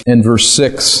 8 and verse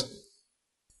 6.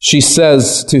 She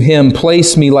says to him,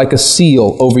 "Place me like a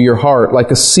seal over your heart,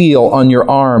 like a seal on your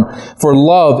arm. For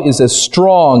love is as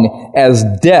strong as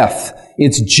death,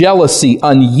 its jealousy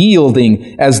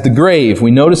unyielding as the grave."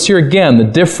 We notice here again the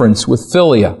difference with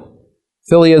philia.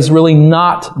 Philia is really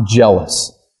not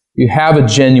jealous. You have a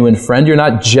genuine friend, you're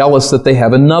not jealous that they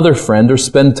have another friend or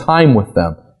spend time with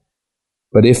them.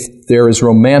 But if there is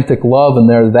romantic love and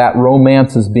that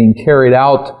romance is being carried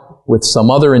out with some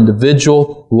other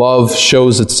individual, love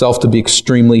shows itself to be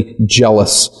extremely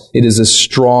jealous. It is as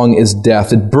strong as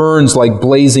death. It burns like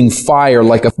blazing fire,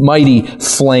 like a mighty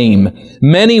flame.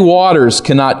 Many waters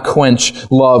cannot quench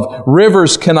love.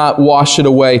 Rivers cannot wash it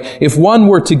away. If one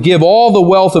were to give all the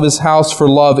wealth of his house for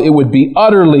love, it would be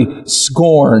utterly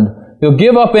scorned. He'll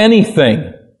give up anything,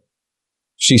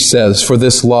 she says, for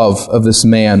this love of this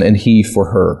man, and he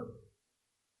for her.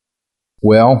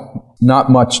 Well,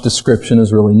 not much description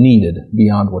is really needed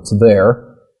beyond what's there.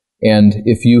 And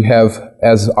if you have,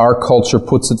 as our culture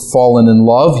puts it, fallen in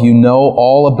love, you know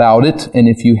all about it. And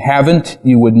if you haven't,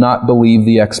 you would not believe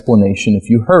the explanation if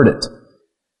you heard it.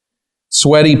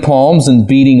 Sweaty palms and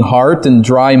beating heart and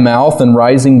dry mouth and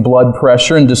rising blood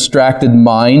pressure and distracted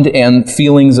mind and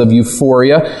feelings of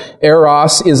euphoria.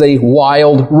 Eros is a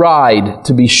wild ride,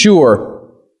 to be sure.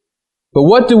 But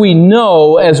what do we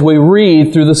know as we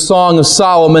read through the Song of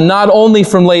Solomon, not only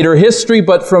from later history,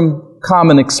 but from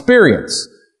common experience?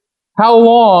 How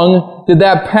long did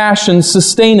that passion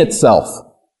sustain itself?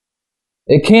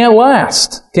 It can't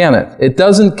last, can it? It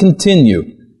doesn't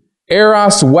continue.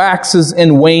 Eros waxes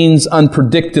and wanes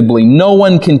unpredictably. No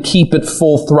one can keep it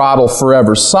full throttle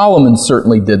forever. Solomon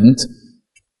certainly didn't.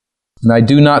 And I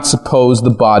do not suppose the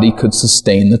body could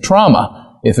sustain the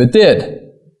trauma if it did.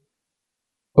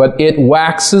 But it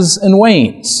waxes and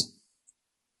wanes.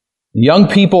 Young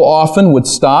people often would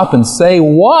stop and say,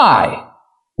 why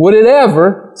would it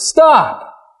ever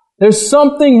stop? There's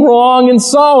something wrong in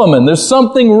Solomon. There's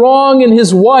something wrong in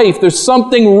his wife. There's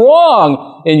something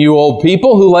wrong in you old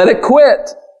people who let it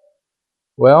quit.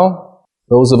 Well,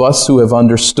 those of us who have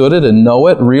understood it and know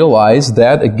it realize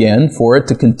that, again, for it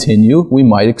to continue, we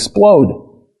might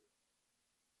explode.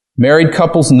 Married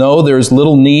couples know there's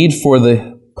little need for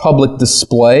the public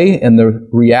display, and the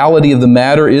reality of the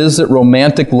matter is that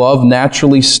romantic love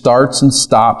naturally starts and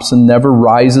stops and never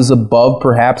rises above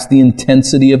perhaps the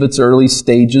intensity of its early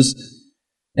stages,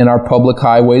 and our public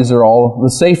highways are all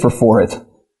the safer for it.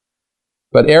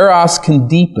 But Eros can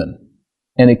deepen,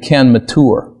 and it can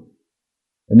mature.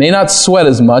 It may not sweat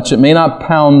as much, it may not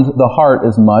pound the heart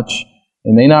as much,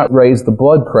 it may not raise the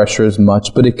blood pressure as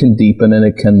much, but it can deepen and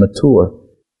it can mature.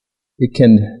 It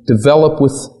can develop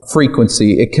with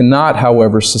frequency. It cannot,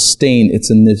 however, sustain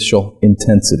its initial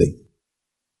intensity.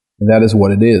 And that is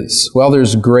what it is. Well,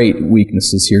 there's great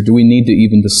weaknesses here. Do we need to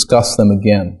even discuss them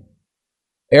again?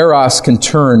 Eros can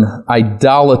turn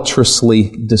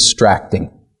idolatrously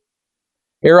distracting.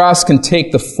 Eros can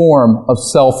take the form of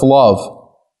self-love.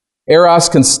 Eros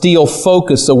can steal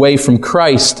focus away from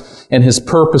Christ and His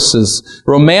purposes.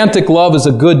 Romantic love is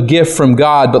a good gift from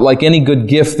God, but like any good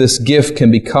gift, this gift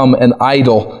can become an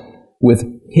idol with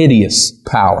hideous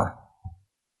power.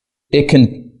 It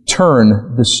can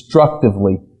turn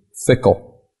destructively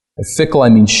fickle. By fickle, I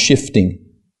mean shifting,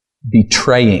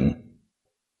 betraying.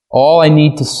 All I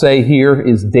need to say here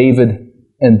is David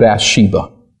and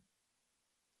Bathsheba.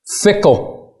 Fickle.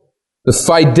 The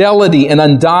fidelity and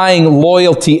undying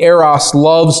loyalty Eros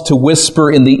loves to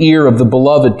whisper in the ear of the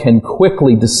beloved can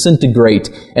quickly disintegrate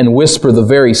and whisper the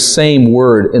very same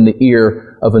word in the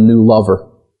ear of a new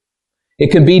lover.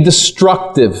 It can be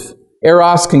destructive.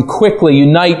 Eros can quickly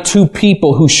unite two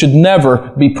people who should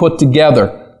never be put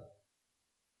together.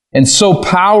 And so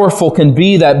powerful can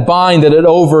be that bind that it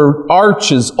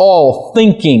overarches all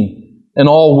thinking and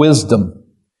all wisdom.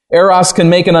 Eros can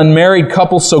make an unmarried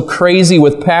couple so crazy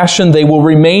with passion they will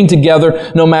remain together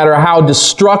no matter how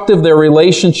destructive their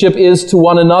relationship is to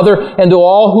one another and to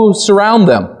all who surround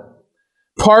them.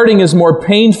 Parting is more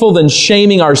painful than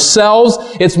shaming ourselves.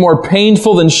 It's more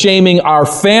painful than shaming our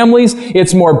families.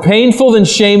 It's more painful than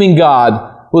shaming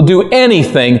God. We'll do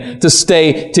anything to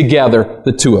stay together,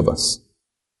 the two of us.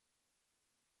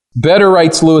 Better,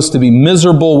 writes Lewis, to be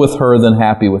miserable with her than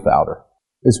happy without her,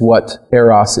 is what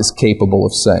Eros is capable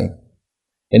of saying.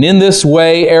 And in this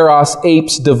way, Eros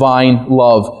apes divine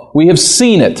love. We have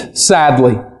seen it,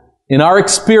 sadly, in our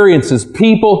experiences,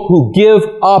 people who give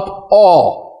up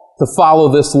all to follow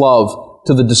this love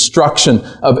to the destruction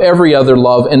of every other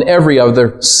love and every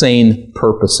other sane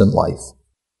purpose in life.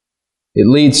 It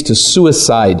leads to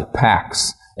suicide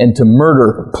pacts and to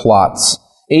murder plots.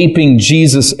 Aping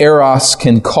Jesus, Eros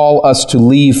can call us to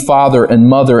leave father and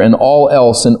mother and all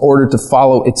else in order to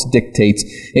follow its dictates.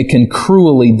 It can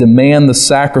cruelly demand the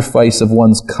sacrifice of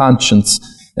one's conscience,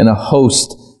 and a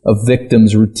host of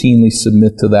victims routinely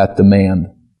submit to that demand,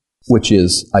 which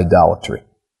is idolatry.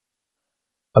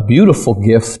 A beautiful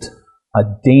gift, a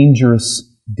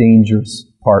dangerous, dangerous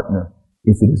partner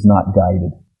if it is not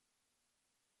guided.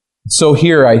 So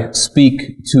here I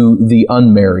speak to the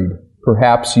unmarried.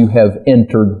 Perhaps you have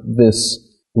entered this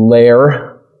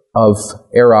lair of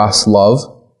Eros love.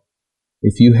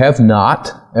 If you have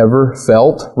not ever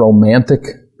felt romantic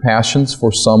passions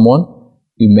for someone,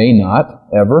 you may not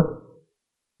ever,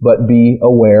 but be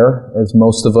aware, as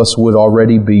most of us would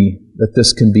already be, that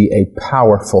this can be a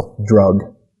powerful drug.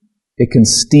 It can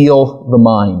steal the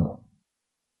mind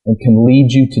and can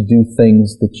lead you to do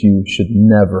things that you should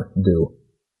never do.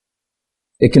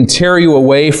 It can tear you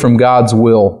away from God's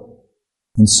will.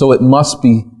 And so it must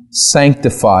be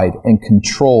sanctified and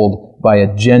controlled by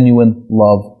a genuine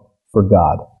love for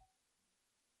God.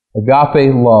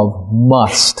 Agape love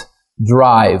must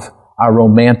drive our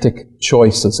romantic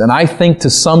choices. And I think to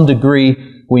some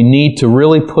degree we need to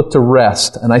really put to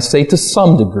rest, and I say to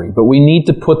some degree, but we need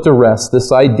to put to rest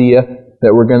this idea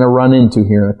that we're going to run into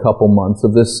here in a couple months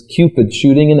of this Cupid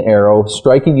shooting an arrow,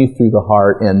 striking you through the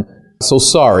heart, and so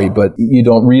sorry, but you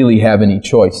don't really have any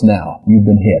choice now. You've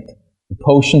been hit. The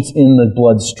potion's in the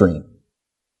bloodstream.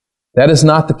 That is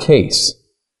not the case.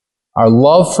 Our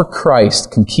love for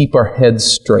Christ can keep our heads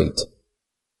straight.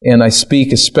 And I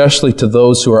speak especially to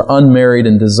those who are unmarried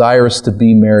and desirous to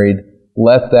be married.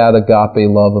 Let that agape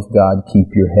love of God keep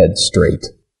your head straight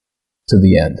to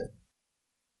the end.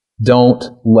 Don't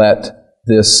let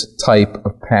this type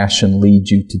of passion lead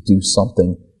you to do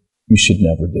something you should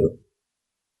never do.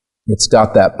 It's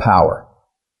got that power.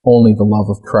 Only the love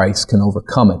of Christ can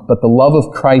overcome it. But the love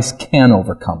of Christ can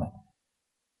overcome it.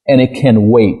 And it can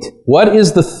wait. What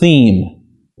is the theme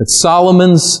that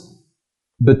Solomon's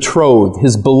betrothed,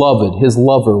 his beloved, his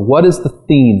lover, what is the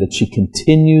theme that she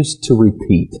continues to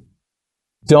repeat?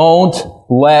 Don't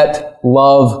let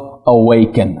love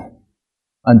awaken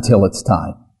until it's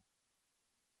time.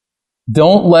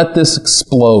 Don't let this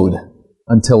explode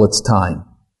until it's time.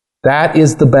 That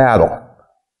is the battle.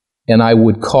 And I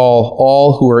would call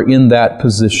all who are in that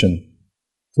position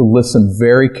to listen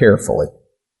very carefully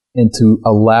and to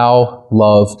allow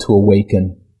love to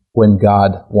awaken when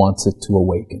God wants it to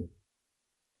awaken.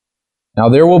 Now,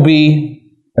 there will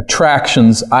be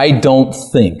attractions I don't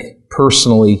think,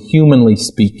 personally, humanly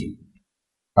speaking,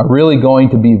 are really going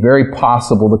to be very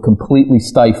possible to completely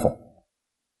stifle.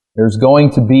 There's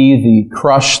going to be the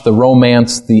crush, the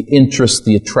romance, the interest,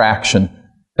 the attraction.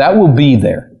 That will be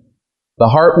there. The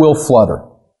heart will flutter.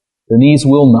 The knees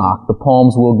will knock. The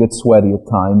palms will get sweaty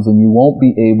at times, and you won't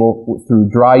be able, through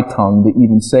dry tongue, to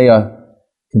even say a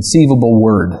conceivable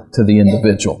word to the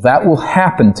individual. That will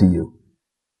happen to you.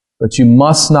 But you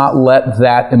must not let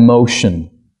that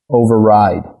emotion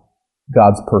override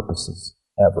God's purposes,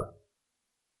 ever.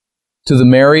 To the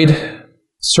married,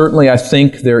 certainly I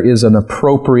think there is an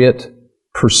appropriate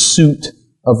pursuit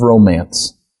of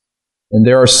romance. And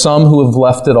there are some who have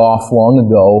left it off long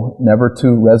ago, never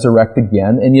to resurrect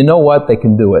again. And you know what? They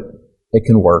can do it. It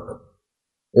can work.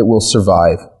 It will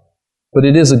survive. But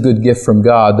it is a good gift from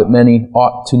God that many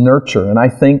ought to nurture. And I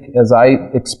think, as I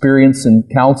experience in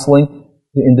counseling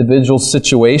the individual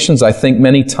situations, I think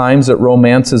many times that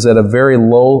romance is at a very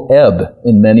low ebb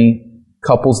in many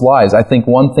couples' lives. I think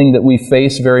one thing that we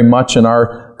face very much in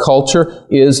our culture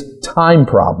is time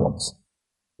problems.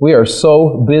 We are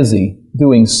so busy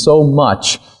doing so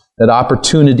much that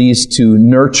opportunities to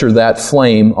nurture that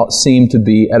flame seem to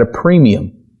be at a premium.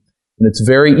 And it's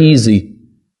very easy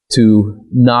to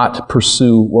not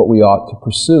pursue what we ought to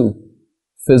pursue.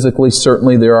 Physically,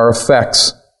 certainly there are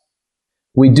effects.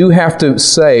 We do have to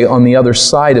say on the other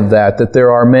side of that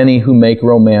there are many who make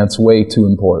romance way too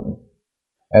important.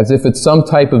 As if it's some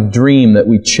type of dream that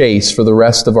we chase for the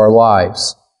rest of our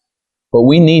lives. What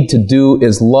we need to do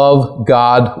is love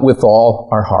God with all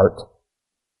our heart.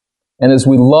 And as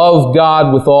we love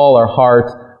God with all our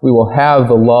heart, we will have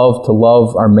the love to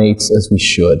love our mates as we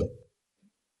should.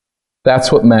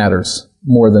 That's what matters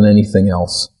more than anything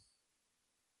else.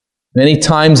 Many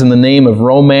times in the name of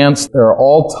romance, there are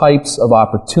all types of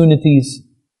opportunities,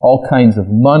 all kinds of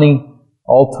money,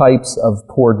 all types of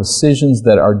poor decisions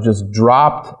that are just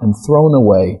dropped and thrown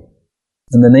away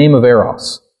in the name of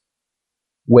eros.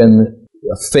 When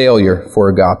a failure for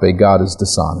agape, God is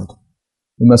dishonored.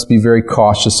 We must be very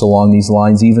cautious along these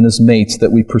lines, even as mates,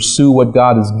 that we pursue what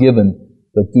God has given,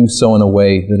 but do so in a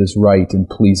way that is right and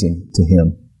pleasing to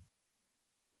Him.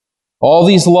 All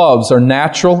these loves are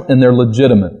natural and they're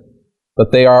legitimate,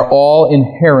 but they are all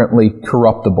inherently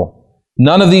corruptible.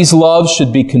 None of these loves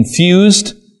should be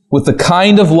confused with the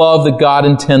kind of love that God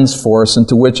intends for us, and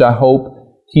to which I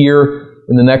hope here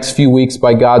in the next few weeks,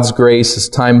 by God's grace, as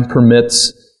time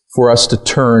permits, for us to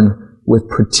turn with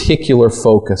particular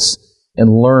focus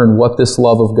and learn what this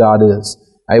love of God is.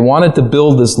 I wanted to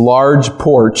build this large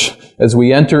porch as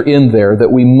we enter in there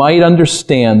that we might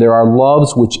understand there are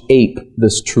loves which ape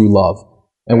this true love.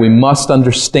 And we must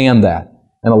understand that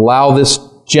and allow this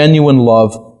genuine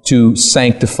love to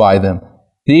sanctify them.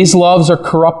 These loves are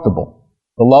corruptible.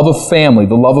 The love of family,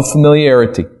 the love of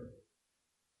familiarity,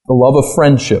 the love of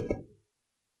friendship,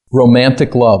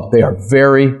 romantic love, they are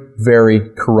very, very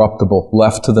corruptible.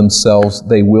 Left to themselves,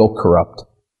 they will corrupt.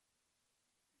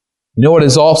 You know what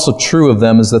is also true of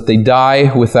them is that they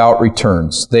die without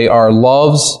returns. They are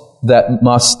loves that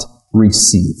must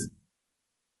receive.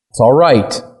 It's all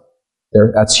right.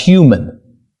 That's human.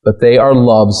 but they are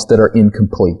loves that are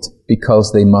incomplete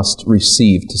because they must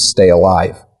receive to stay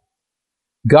alive.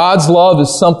 God's love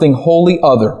is something wholly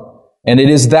other, and it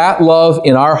is that love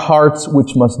in our hearts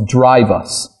which must drive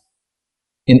us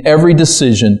in every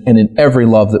decision and in every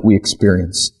love that we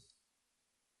experience.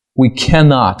 We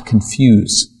cannot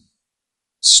confuse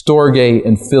storge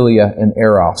and philia and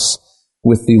eros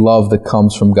with the love that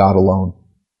comes from God alone.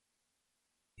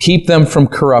 Keep them from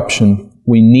corruption.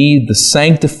 We need the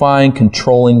sanctifying,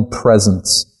 controlling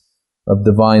presence of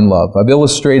divine love. I've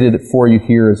illustrated it for you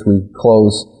here as we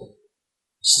close.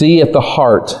 See, at the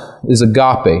heart is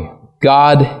agape.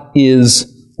 God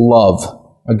is love.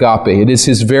 Agape. It is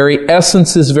His very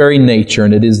essence, His very nature,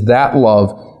 and it is that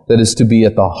love that is to be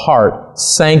at the heart,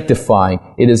 sanctifying.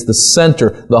 It is the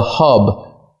center, the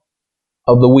hub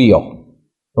of the wheel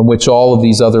from which all of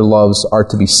these other loves are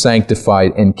to be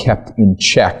sanctified and kept in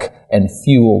check and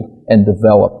fueled and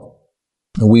developed.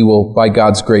 And we will, by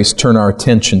God's grace, turn our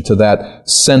attention to that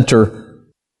center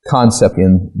concept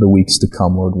in the weeks to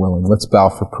come, Lord willing. Let's bow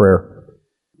for prayer.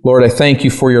 Lord, I thank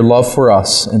You for Your love for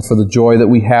us and for the joy that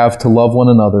we have to love one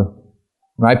another.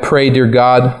 And I pray, dear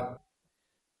God,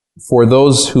 for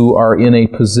those who are in a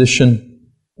position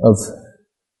of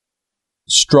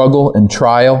struggle and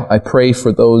trial. I pray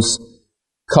for those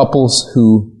couples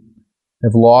who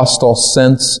have lost all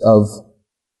sense of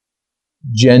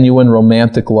genuine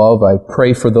romantic love. I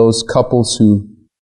pray for those couples who